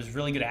moments, there was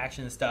really good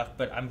action and stuff,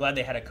 but I'm glad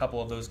they had a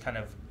couple of those kind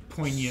of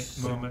poignant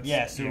moments.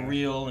 Yeah,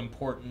 surreal,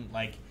 important,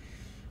 like,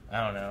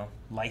 I don't know,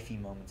 lifey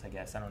moments, I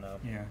guess, I don't know.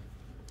 Yeah.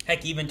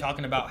 Heck, even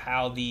talking about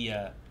how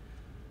the,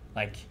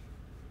 like,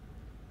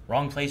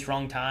 wrong place,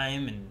 wrong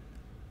time, and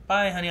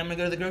bye, honey, I'm gonna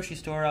go to the grocery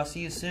store. I'll see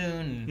you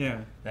soon.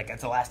 And like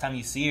that's the last time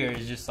you see her.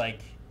 Is just like,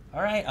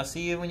 all right, I'll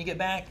see you when you get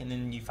back, and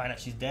then you find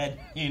out she's dead.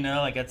 You know,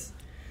 like that's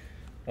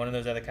one of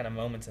those other kind of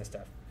moments and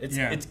stuff.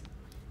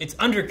 It's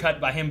undercut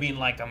by him being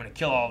like, I'm gonna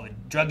kill all the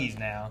druggies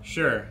now.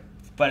 Sure,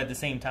 but at the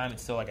same time,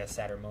 it's still like a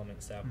sadder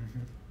moment. So,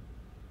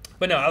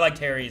 but no, I liked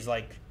Harry's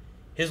like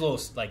his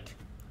little like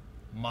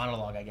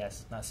monologue. I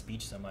guess not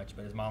speech so much,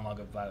 but his monologue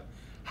about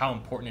how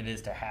important it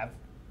is to have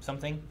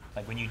something.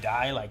 Like when you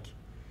die, like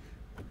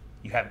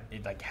you have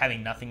like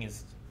having nothing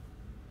is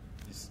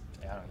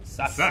I don't know, it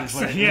sucks. Is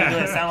what it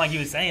doesn't sound like he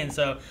was saying.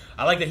 So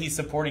I like that he's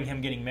supporting him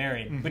getting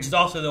married, which is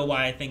also though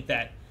why I think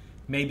that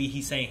maybe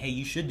he's saying, hey,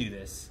 you should do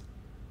this,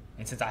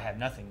 and since I have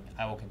nothing,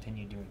 I will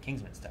continue doing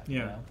Kingsman stuff. You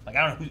know? Like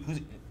I don't know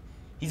who's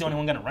he's the only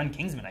one going to run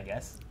Kingsman, I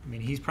guess. I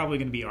mean, he's probably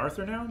going to be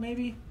Arthur now,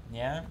 maybe.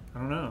 Yeah, I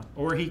don't know,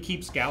 or he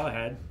keeps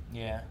Galahad.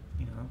 Yeah,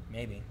 you know,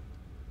 maybe.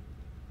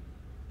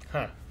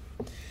 Huh.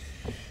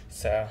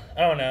 So,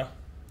 I don't know.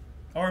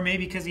 Or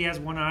maybe because he has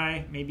one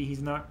eye, maybe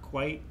he's not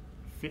quite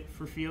fit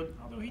for field,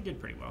 although he did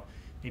pretty well.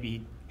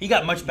 maybe he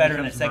got much better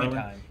in the becomes second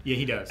Merlin. time. Yeah,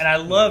 he does. And I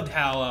loved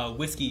how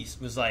Whiskey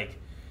was like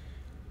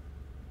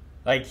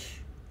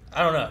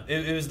I don't know.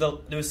 It was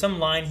there was some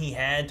line he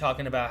had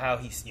talking about how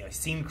he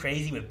seemed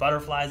crazy with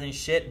butterflies and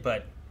shit,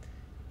 but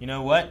you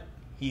know what?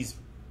 He's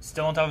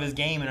still on top of his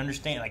game and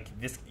understand like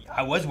this.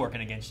 I was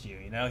working against you.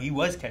 He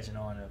was catching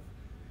on.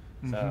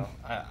 So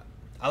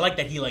I like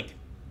that he like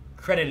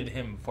credited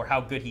him for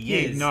how good he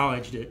is. He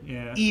acknowledged it.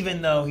 Yeah.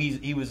 Even though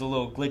he was a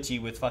little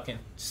glitchy with fucking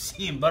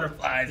seeing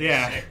butterflies.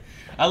 Yeah. And shit.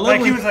 I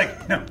love he was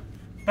like, no.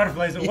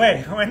 Butterflies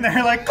away when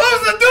they're like,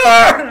 close the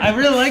door! I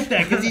really like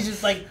that because he's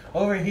just like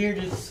over here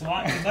just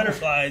swatting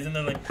butterflies and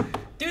they're like,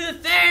 do the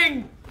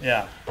thing!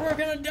 Yeah. We're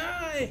gonna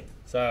die!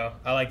 So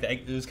I like that.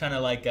 It was kind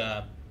of like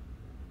Temple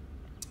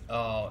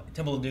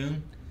of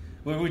Doom.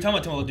 We were talking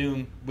about Temple of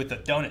Doom with the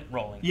donut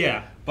rolling.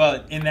 Yeah.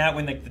 But in that,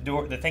 when like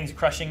the thing's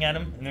crushing at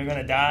them and they're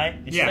gonna die,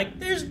 it's just like,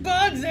 there's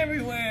bugs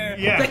everywhere!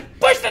 Yeah. It's like,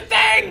 push the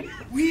thing!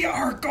 We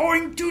are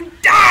going to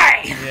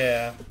die!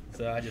 Yeah.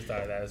 So I just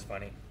thought that was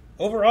funny.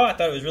 Overall, I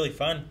thought it was really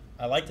fun.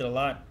 I liked it a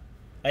lot.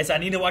 I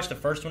need to watch the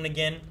first one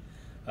again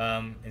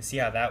and see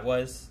how that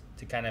was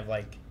to kind of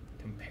like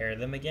compare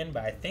them again.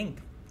 But I think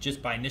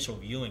just by initial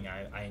viewing,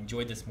 I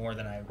enjoyed this more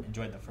than I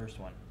enjoyed the first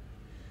one.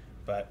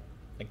 But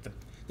like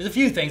there's a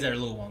few things that are a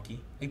little wonky,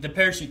 like the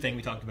parachute thing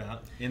we talked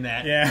about in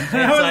that. Yeah,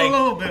 that was like, a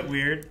little bit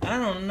weird. I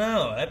don't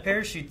know. That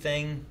parachute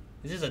thing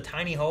is just a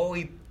tiny hole.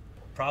 He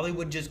probably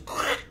would just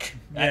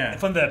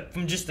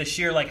from just the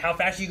sheer like how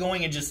fast are you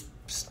going and just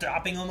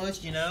stopping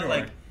almost. Sure.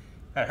 Like.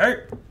 That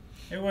hurt.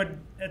 It would,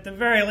 at the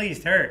very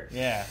least, hurt.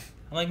 Yeah.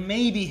 Like,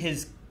 maybe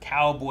his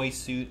cowboy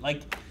suit.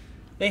 Like,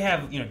 they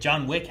have,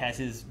 John Wick has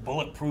his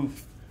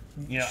bulletproof,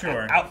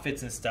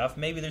 outfits and stuff.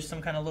 Maybe there's some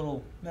kind of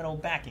little metal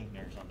backing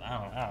or something.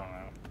 I don't know.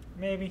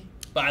 Maybe.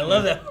 But I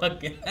love that.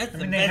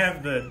 They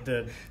have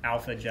the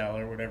alpha gel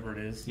or whatever it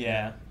is.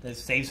 Yeah. That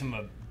saves him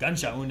a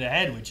gunshot wound to the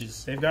head, which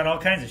is... They've got all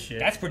kinds of shit.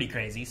 That's pretty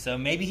crazy. So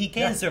maybe he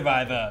can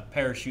survive a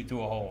parachute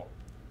through a hole.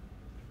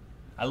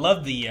 I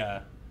love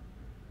the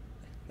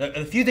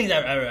few things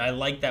I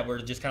liked that were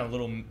just kind of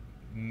little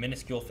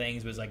minuscule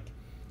things was like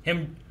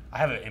him. I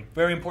have a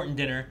very important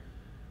dinner,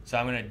 so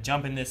I'm gonna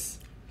jump in this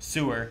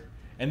sewer,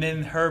 and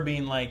then her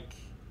being like,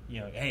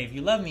 hey, if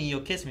you love me,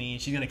 you'll kiss me,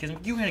 and she's gonna kiss me.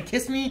 You gonna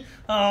kiss me?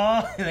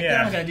 Aww. Like, I'm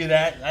not gonna do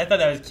that. I thought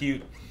that was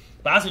cute.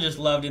 But I also just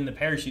loved in the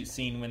parachute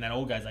scene when that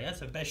old guy's like, that's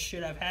the best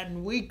shit I've had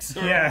in weeks,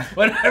 or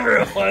whatever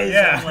it was.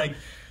 Yeah. I'm like,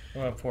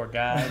 oh, poor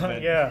guy.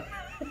 But yeah,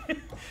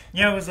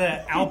 it was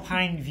an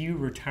Alpine View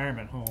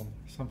retirement home,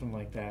 something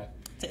like that.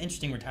 It's an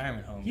interesting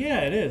retirement home. Yeah,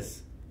 it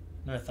is.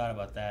 Never thought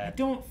about that. I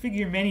don't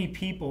figure many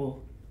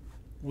people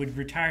would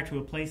retire to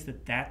a place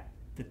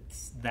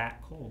that's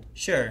that cold.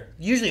 Sure.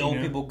 Usually old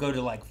people go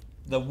to like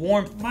the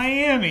warmth.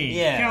 Miami,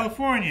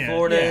 California.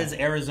 Florida's,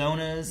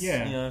 Arizona's,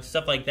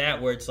 stuff like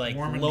that where it's like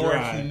lower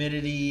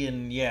humidity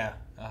and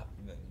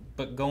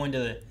but going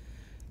to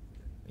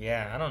the...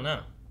 I don't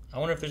know. I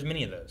wonder if there's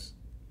many of those.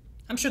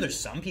 I'm sure there's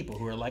some people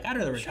who are like, I'd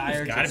rather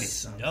retire to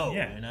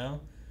snow,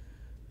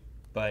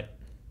 But...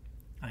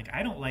 Like,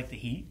 I don't like the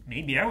heat.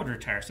 Maybe I would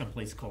retire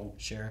someplace cold.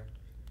 Sure.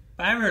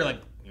 But I've heard,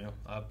 like,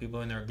 people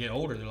when they get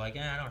older, they're like,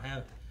 I don't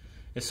have...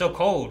 It's so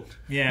cold.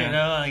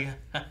 Yeah.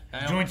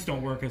 Joints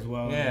don't work as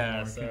well.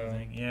 Yeah, kind of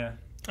thing. Yeah.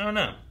 I don't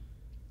know.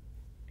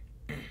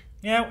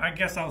 Yeah, I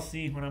guess I'll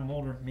see when I'm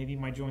older. Maybe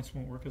my joints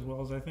won't work as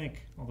well as I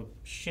think. All the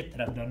shit that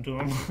I've done to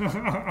them.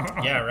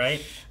 Yeah,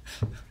 right?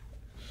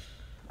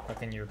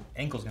 Fucking your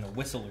ankle's gonna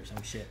whistle or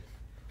some shit.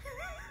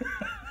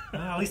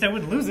 At least I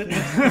wouldn't lose it,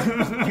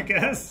 I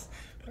guess.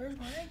 Where's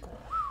my ankle?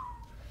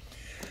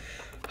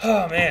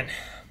 Oh, man.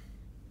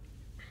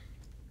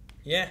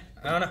 Yeah,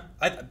 I don't know.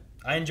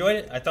 I enjoyed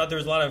it. I thought there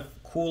was a lot of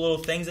cool little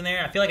things in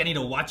there. I feel like I need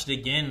to watch it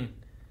again.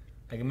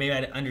 Like, maybe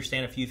I'd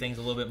understand a few things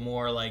a little bit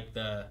more, like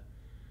the...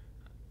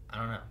 I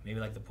don't know. Maybe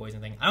like the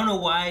poison thing. I don't know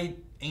why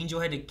Angel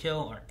had to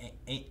kill... Or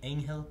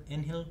Angel?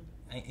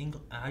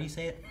 How do you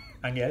say it?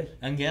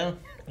 Angel?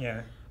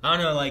 Yeah. I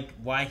don't know, like,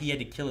 why he had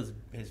to kill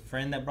his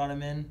friend that brought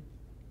him in.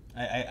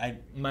 I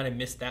might have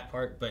missed that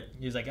part, but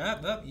he was like,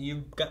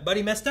 you got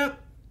Buddy messed up.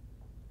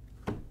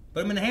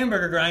 Put him in a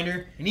hamburger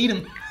grinder and eat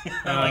him.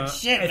 I'm like,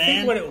 shit, man. I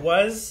think what it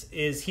was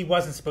is he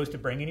wasn't supposed to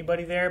bring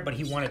anybody there, but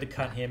he wanted to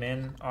cut him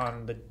in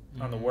on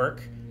the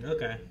work.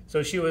 Okay.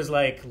 So she was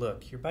like,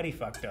 look, your buddy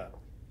fucked up.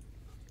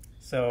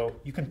 So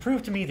you can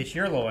prove to me that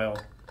you're loyal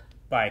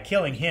by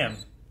killing him.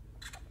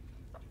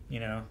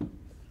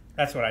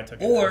 That's what I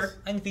took it Or as.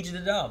 I can feed you the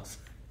dogs.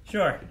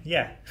 Sure,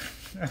 yeah.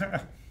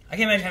 I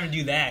can't imagine having to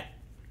do that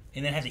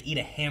and then have to eat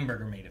a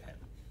hamburger made of him.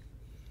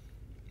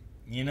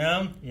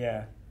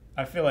 Yeah.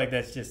 I feel like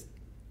that's just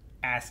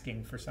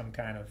asking for some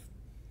kind of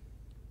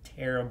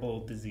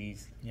terrible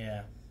disease.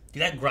 Yeah.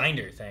 Dude, that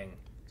grinder thing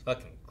is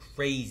fucking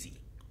crazy.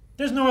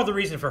 There's no other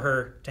reason for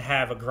her to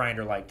have a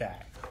grinder like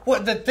that.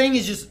 What, the thing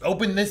is just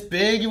open this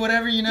big or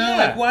whatever, Yeah.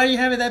 Like, why do you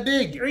have it that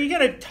big? Are you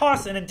going to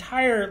toss an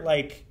entire,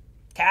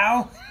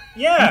 cow?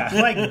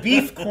 Yeah,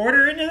 beef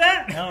quarter into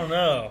that? I don't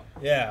know.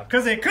 Yeah.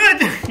 Because it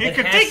could. It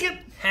could take it.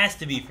 Has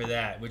to be for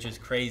that, which is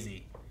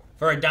crazy.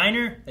 For a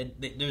diner,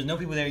 there's no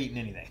people there eating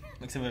anything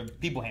except for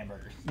people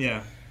hamburgers.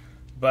 Yeah.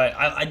 But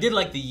I did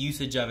like the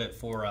usage of it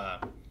for,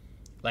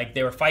 like,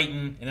 they were fighting,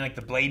 and then, like,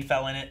 the blade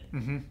fell in it.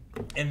 Mm-hmm.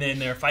 And then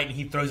they're fighting,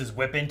 he throws his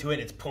whip into it,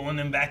 it's pulling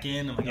them back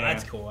in. I'm like, oh,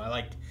 that's cool. I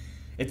like,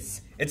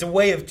 it's a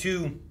way of,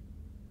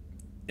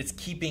 it's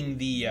keeping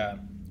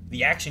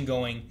the action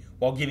going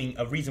while giving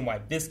a reason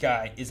why this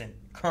guy isn't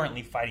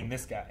currently fighting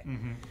this guy.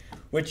 Mm-hmm.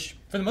 Which,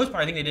 for the most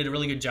part, I think they did a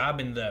really good job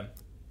in the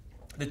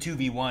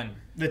 2v1.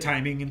 The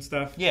timing and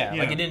stuff. Yeah,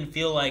 like, it didn't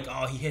feel like,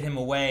 oh, he hit him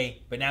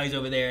away, but now he's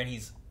over there and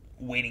he's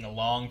waiting a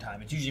long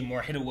time. It's usually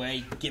more hit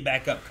away, get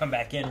back up, come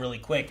back in really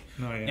quick.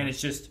 Oh, yeah. And it's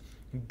just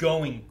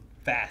going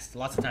fast.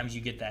 Lots of times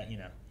you get that,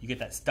 you get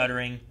that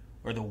stuttering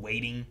or the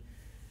waiting,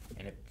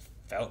 and it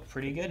felt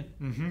pretty good.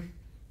 Mm-hmm.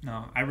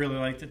 No, I really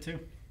liked it too.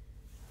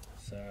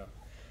 So,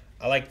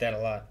 I like that a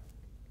lot.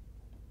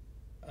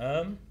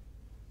 I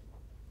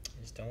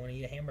just don't want to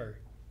eat a hamburger.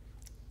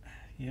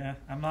 Yeah,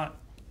 I'm not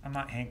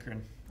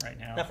hankering right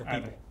now. Not for people.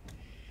 either.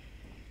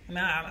 I mean,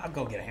 I'll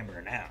go get a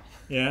hamburger now.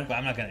 Yeah. But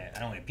I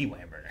don't want a people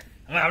hamburger.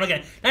 I'm not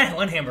gonna. That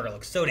one hamburger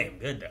looks so damn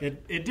good though.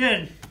 It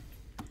did.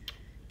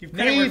 Give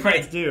credit where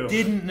credit's due.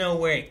 Didn't know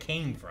where it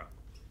came from.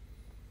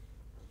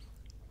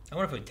 I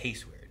wonder if it would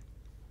taste weird.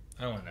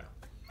 I don't want to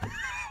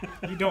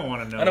know. You don't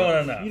want to know. I don't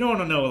want to know. You don't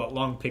want to know what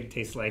long pig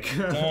tastes like.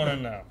 Don't want to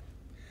know.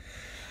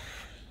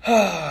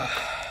 All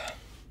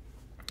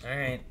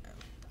right.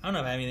 I don't know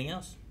if I have anything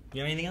else.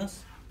 You have anything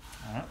else?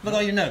 Look at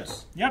all your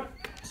notes. Yep.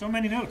 So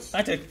many notes.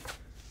 I took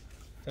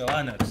a lot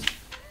of notes.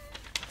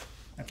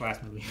 That's the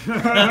last movie.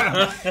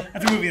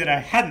 That's a movie that I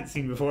hadn't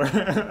seen before.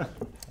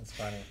 That's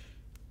funny.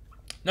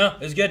 No,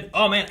 it was good.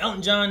 Oh man,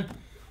 Elton John.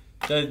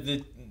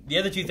 The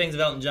other two things of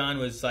Elton John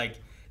was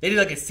like they did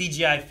like a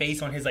CGI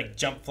face on his like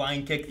jump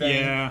flying kick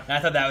thing. Yeah. And I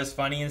thought that was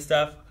funny and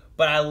stuff.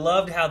 But I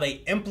loved how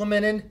they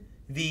implemented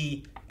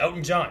the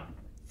Elton John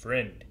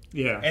friend.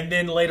 Yeah. And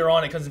then later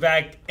on it comes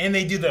back and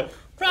they do the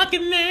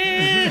Rocket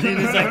Man, and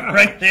it's like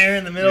right there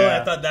in the middle.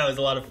 Yeah. I thought that was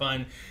a lot of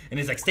fun. And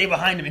it's like stay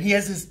behind him, and he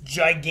has this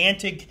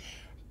gigantic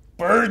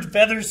bird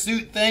feather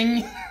suit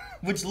thing,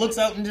 which looks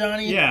Elton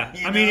Johnny. Yeah,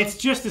 you I mean know? it's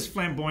just as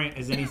flamboyant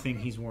as anything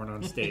he's worn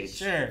on stage.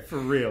 Sure, for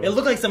real. It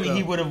looked like something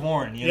he would have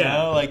worn. You Yeah.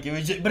 know, like it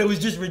was, but it was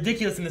just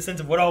ridiculous in the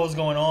sense of what all was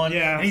going on.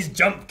 Yeah, and he's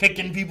jump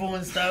kicking people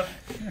and stuff.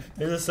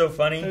 It was so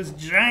funny. Those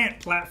giant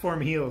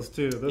platform heels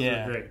too. Those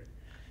were great.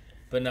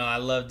 But no, I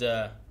loved.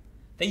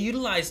 They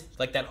utilized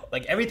like that,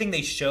 like everything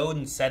they showed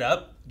and set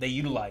up. They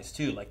utilized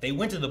too. Like they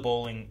went to the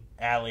bowling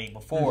alley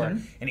before,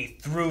 and he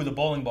threw the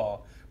bowling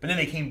ball. But then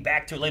they came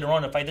back to it later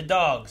on to fight the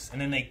dogs,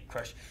 and then they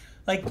crushed.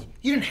 Like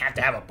you didn't have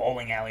to have a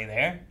bowling alley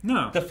there.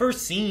 No, the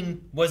first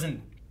scene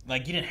wasn't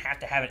like you didn't have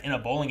to have it in a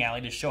bowling alley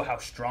to show how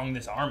strong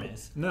this arm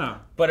is. No,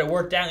 but it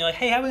worked out. And you're like,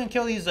 hey, how are we gonna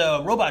kill these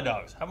robot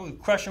dogs? How about we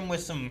crush them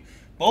with some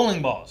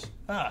bowling balls?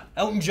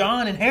 Elton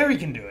John and Harry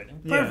can do it.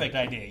 Perfect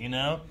idea, you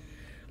know.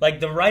 Like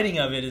the writing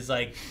of it is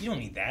like you don't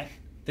need that.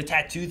 The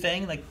tattoo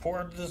thing, like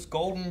pour this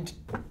golden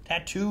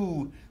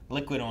tattoo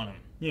liquid on him.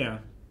 Yeah,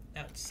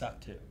 that would suck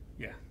too.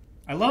 Yeah,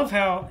 I love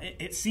how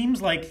it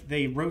seems like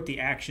they wrote the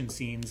action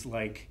scenes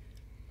like,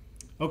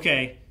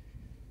 okay,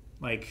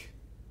 like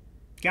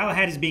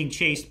Galahad is being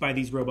chased by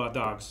these robot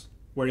dogs.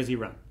 Where does he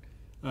run?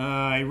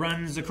 He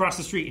runs across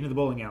the street into the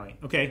bowling alley.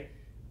 Okay,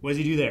 what does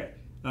he do there?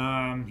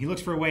 He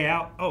looks for a way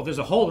out. Oh, there's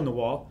a hole in the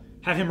wall.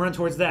 Have him run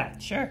towards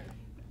that. Sure.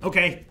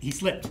 Okay, he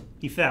slipped.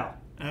 He fell.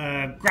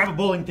 Grab a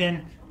bowling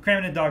pin.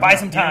 Cram in a dog. Buy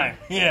some time.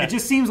 Yeah. It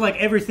just seems like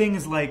everything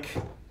is like.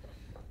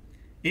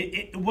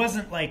 It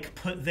wasn't like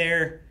put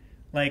there.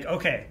 Like,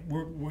 okay,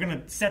 we're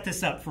gonna set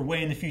this up for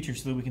way in the future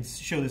so that we can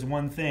show this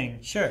one thing.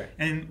 Sure.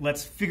 And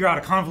let's figure out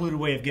a convoluted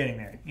way of getting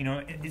there. You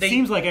know, it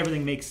seems like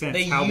everything makes sense.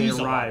 How they use arrived.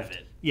 a lot of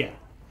it. Yeah.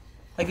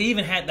 Like they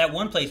even had that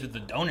one place with the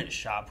donut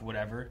shop or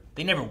whatever.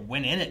 They never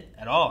went in it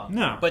at all.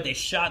 No. But they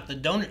shot the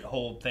donut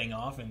hole thing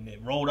off and it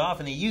rolled off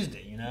and they used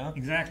it, you know?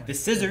 Exactly. The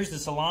scissors, the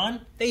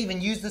salon, they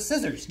even used the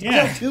scissors to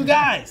Yeah. kill two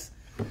guys.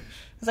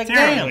 It's like,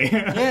 Terribly.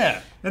 damn.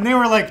 Yeah. And they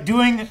were like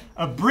doing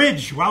a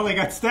bridge while they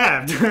got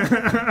stabbed.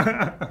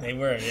 They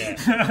were,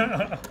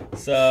 yeah.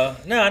 So,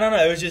 no, I don't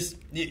know. It was just,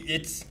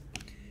 it'd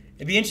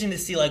be interesting to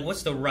see, like,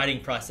 what's the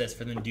writing process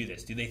for them to do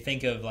this? Do they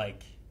think of,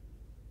 like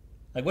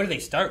what do they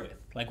start with?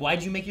 Like, why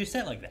did you make your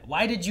set like that?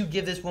 Why did you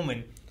give this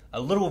woman a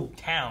little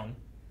town,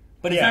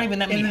 but it's not even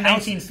that many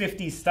houses? In the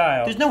 1950s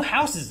style. There's no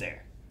houses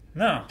there.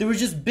 No. There was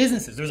just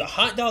businesses. There was a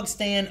hot dog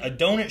stand, a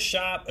donut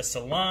shop, a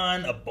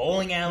salon, a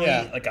bowling alley,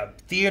 like a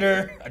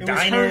theater, a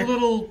diner. It was her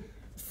little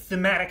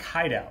thematic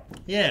hideout.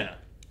 Yeah.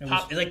 It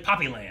was like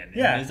Poppyland.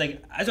 Yeah. It was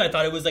like, that's what I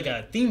thought. It was like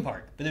a theme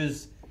park, but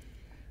it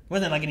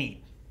wasn't like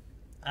any,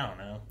 I don't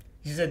know.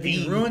 He said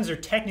these ruins are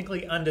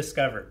technically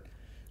undiscovered.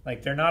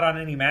 Like, they're not on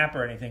any map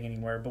or anything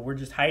anywhere, but we're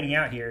just hiding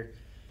out here.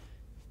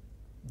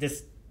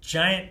 This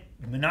giant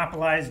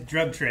monopolized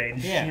drug trade,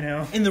 you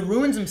know? In the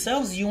ruins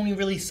themselves, you only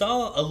really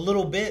saw a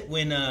little bit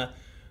when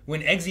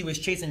Eggsy was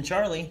chasing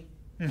Charlie.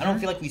 I don't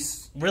feel like we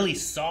really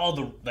saw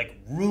the, like,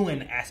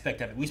 ruin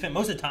aspect of it. We spent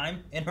most of the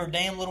time in her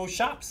damn little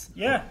shops.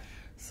 Yeah.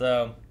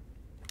 So,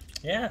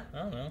 yeah, I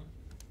don't know.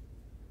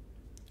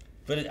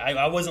 But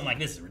I wasn't like,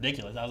 this is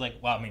ridiculous. I was like,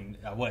 well, I mean,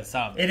 I was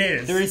some. It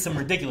is. There is some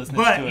ridiculousness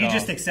but to it. You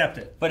just accept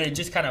it. But it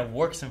just kind of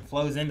works and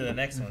flows into the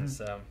next one.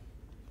 So,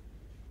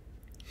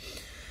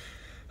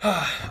 all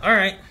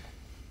right.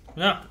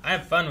 No, I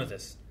have fun with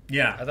this.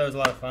 Yeah, I thought it was a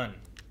lot of fun.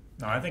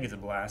 No, I think it's a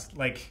blast.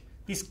 Like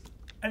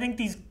I think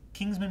these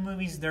Kingsman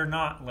movies, they're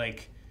not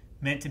like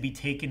meant to be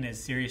taken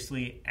as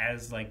seriously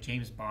as like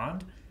James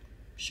Bond.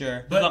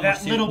 Sure, but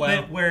that little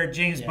bit where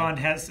James Bond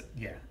has,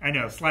 I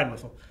know, slide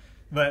whistle,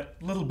 but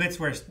little bits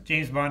where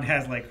James Bond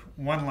has like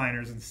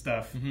one-liners and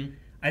stuff.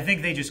 I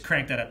think they just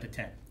cranked that up to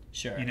 10.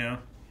 Sure, you know.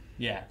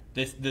 Yeah,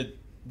 the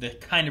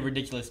kind of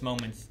ridiculous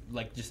moments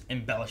like just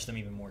embellish them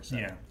even more. So.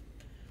 Yeah.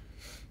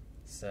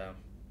 So,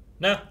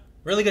 no,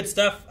 really good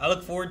stuff. I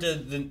look forward to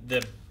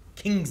the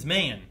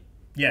Kingsman.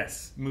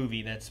 Yes,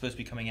 movie that's supposed to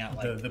be coming out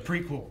like the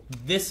prequel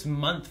this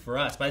month for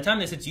us. By the time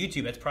this hits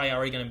YouTube, it's probably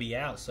already going to be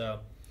out. So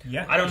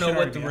yeah, I don't know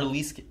what the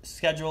release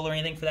schedule or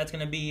anything for that's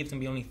going to be. If it's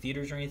going to be only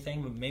theaters or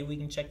anything, but maybe we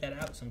can check that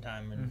out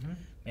sometime and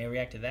maybe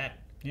react to that.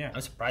 Yeah,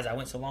 I'm surprised I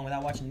went so long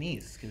without watching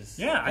these because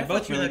they're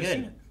both really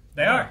good.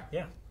 They are.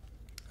 Yeah,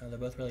 they're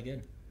both really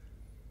good.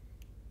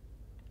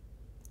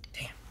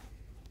 Damn,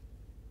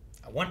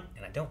 I want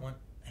and I don't want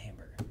a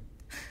hamburger.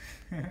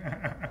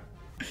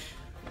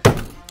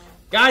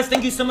 Guys,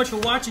 thank you so much for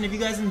watching. If you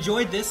guys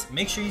enjoyed this,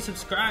 make sure you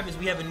subscribe as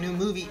we have a new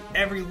movie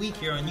every week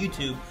here on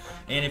YouTube.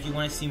 And if you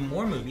want to see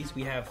more movies,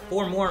 we have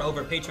 4 more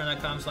over at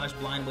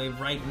patreon.com/blindwave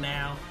right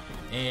now.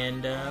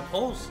 And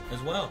polls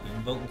as well. You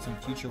can vote in some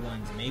future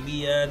ones.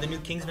 Maybe the new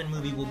Kingsman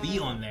movie will be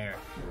on there.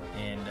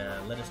 And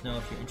let us know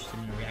if you're interested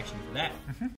in a reaction for that.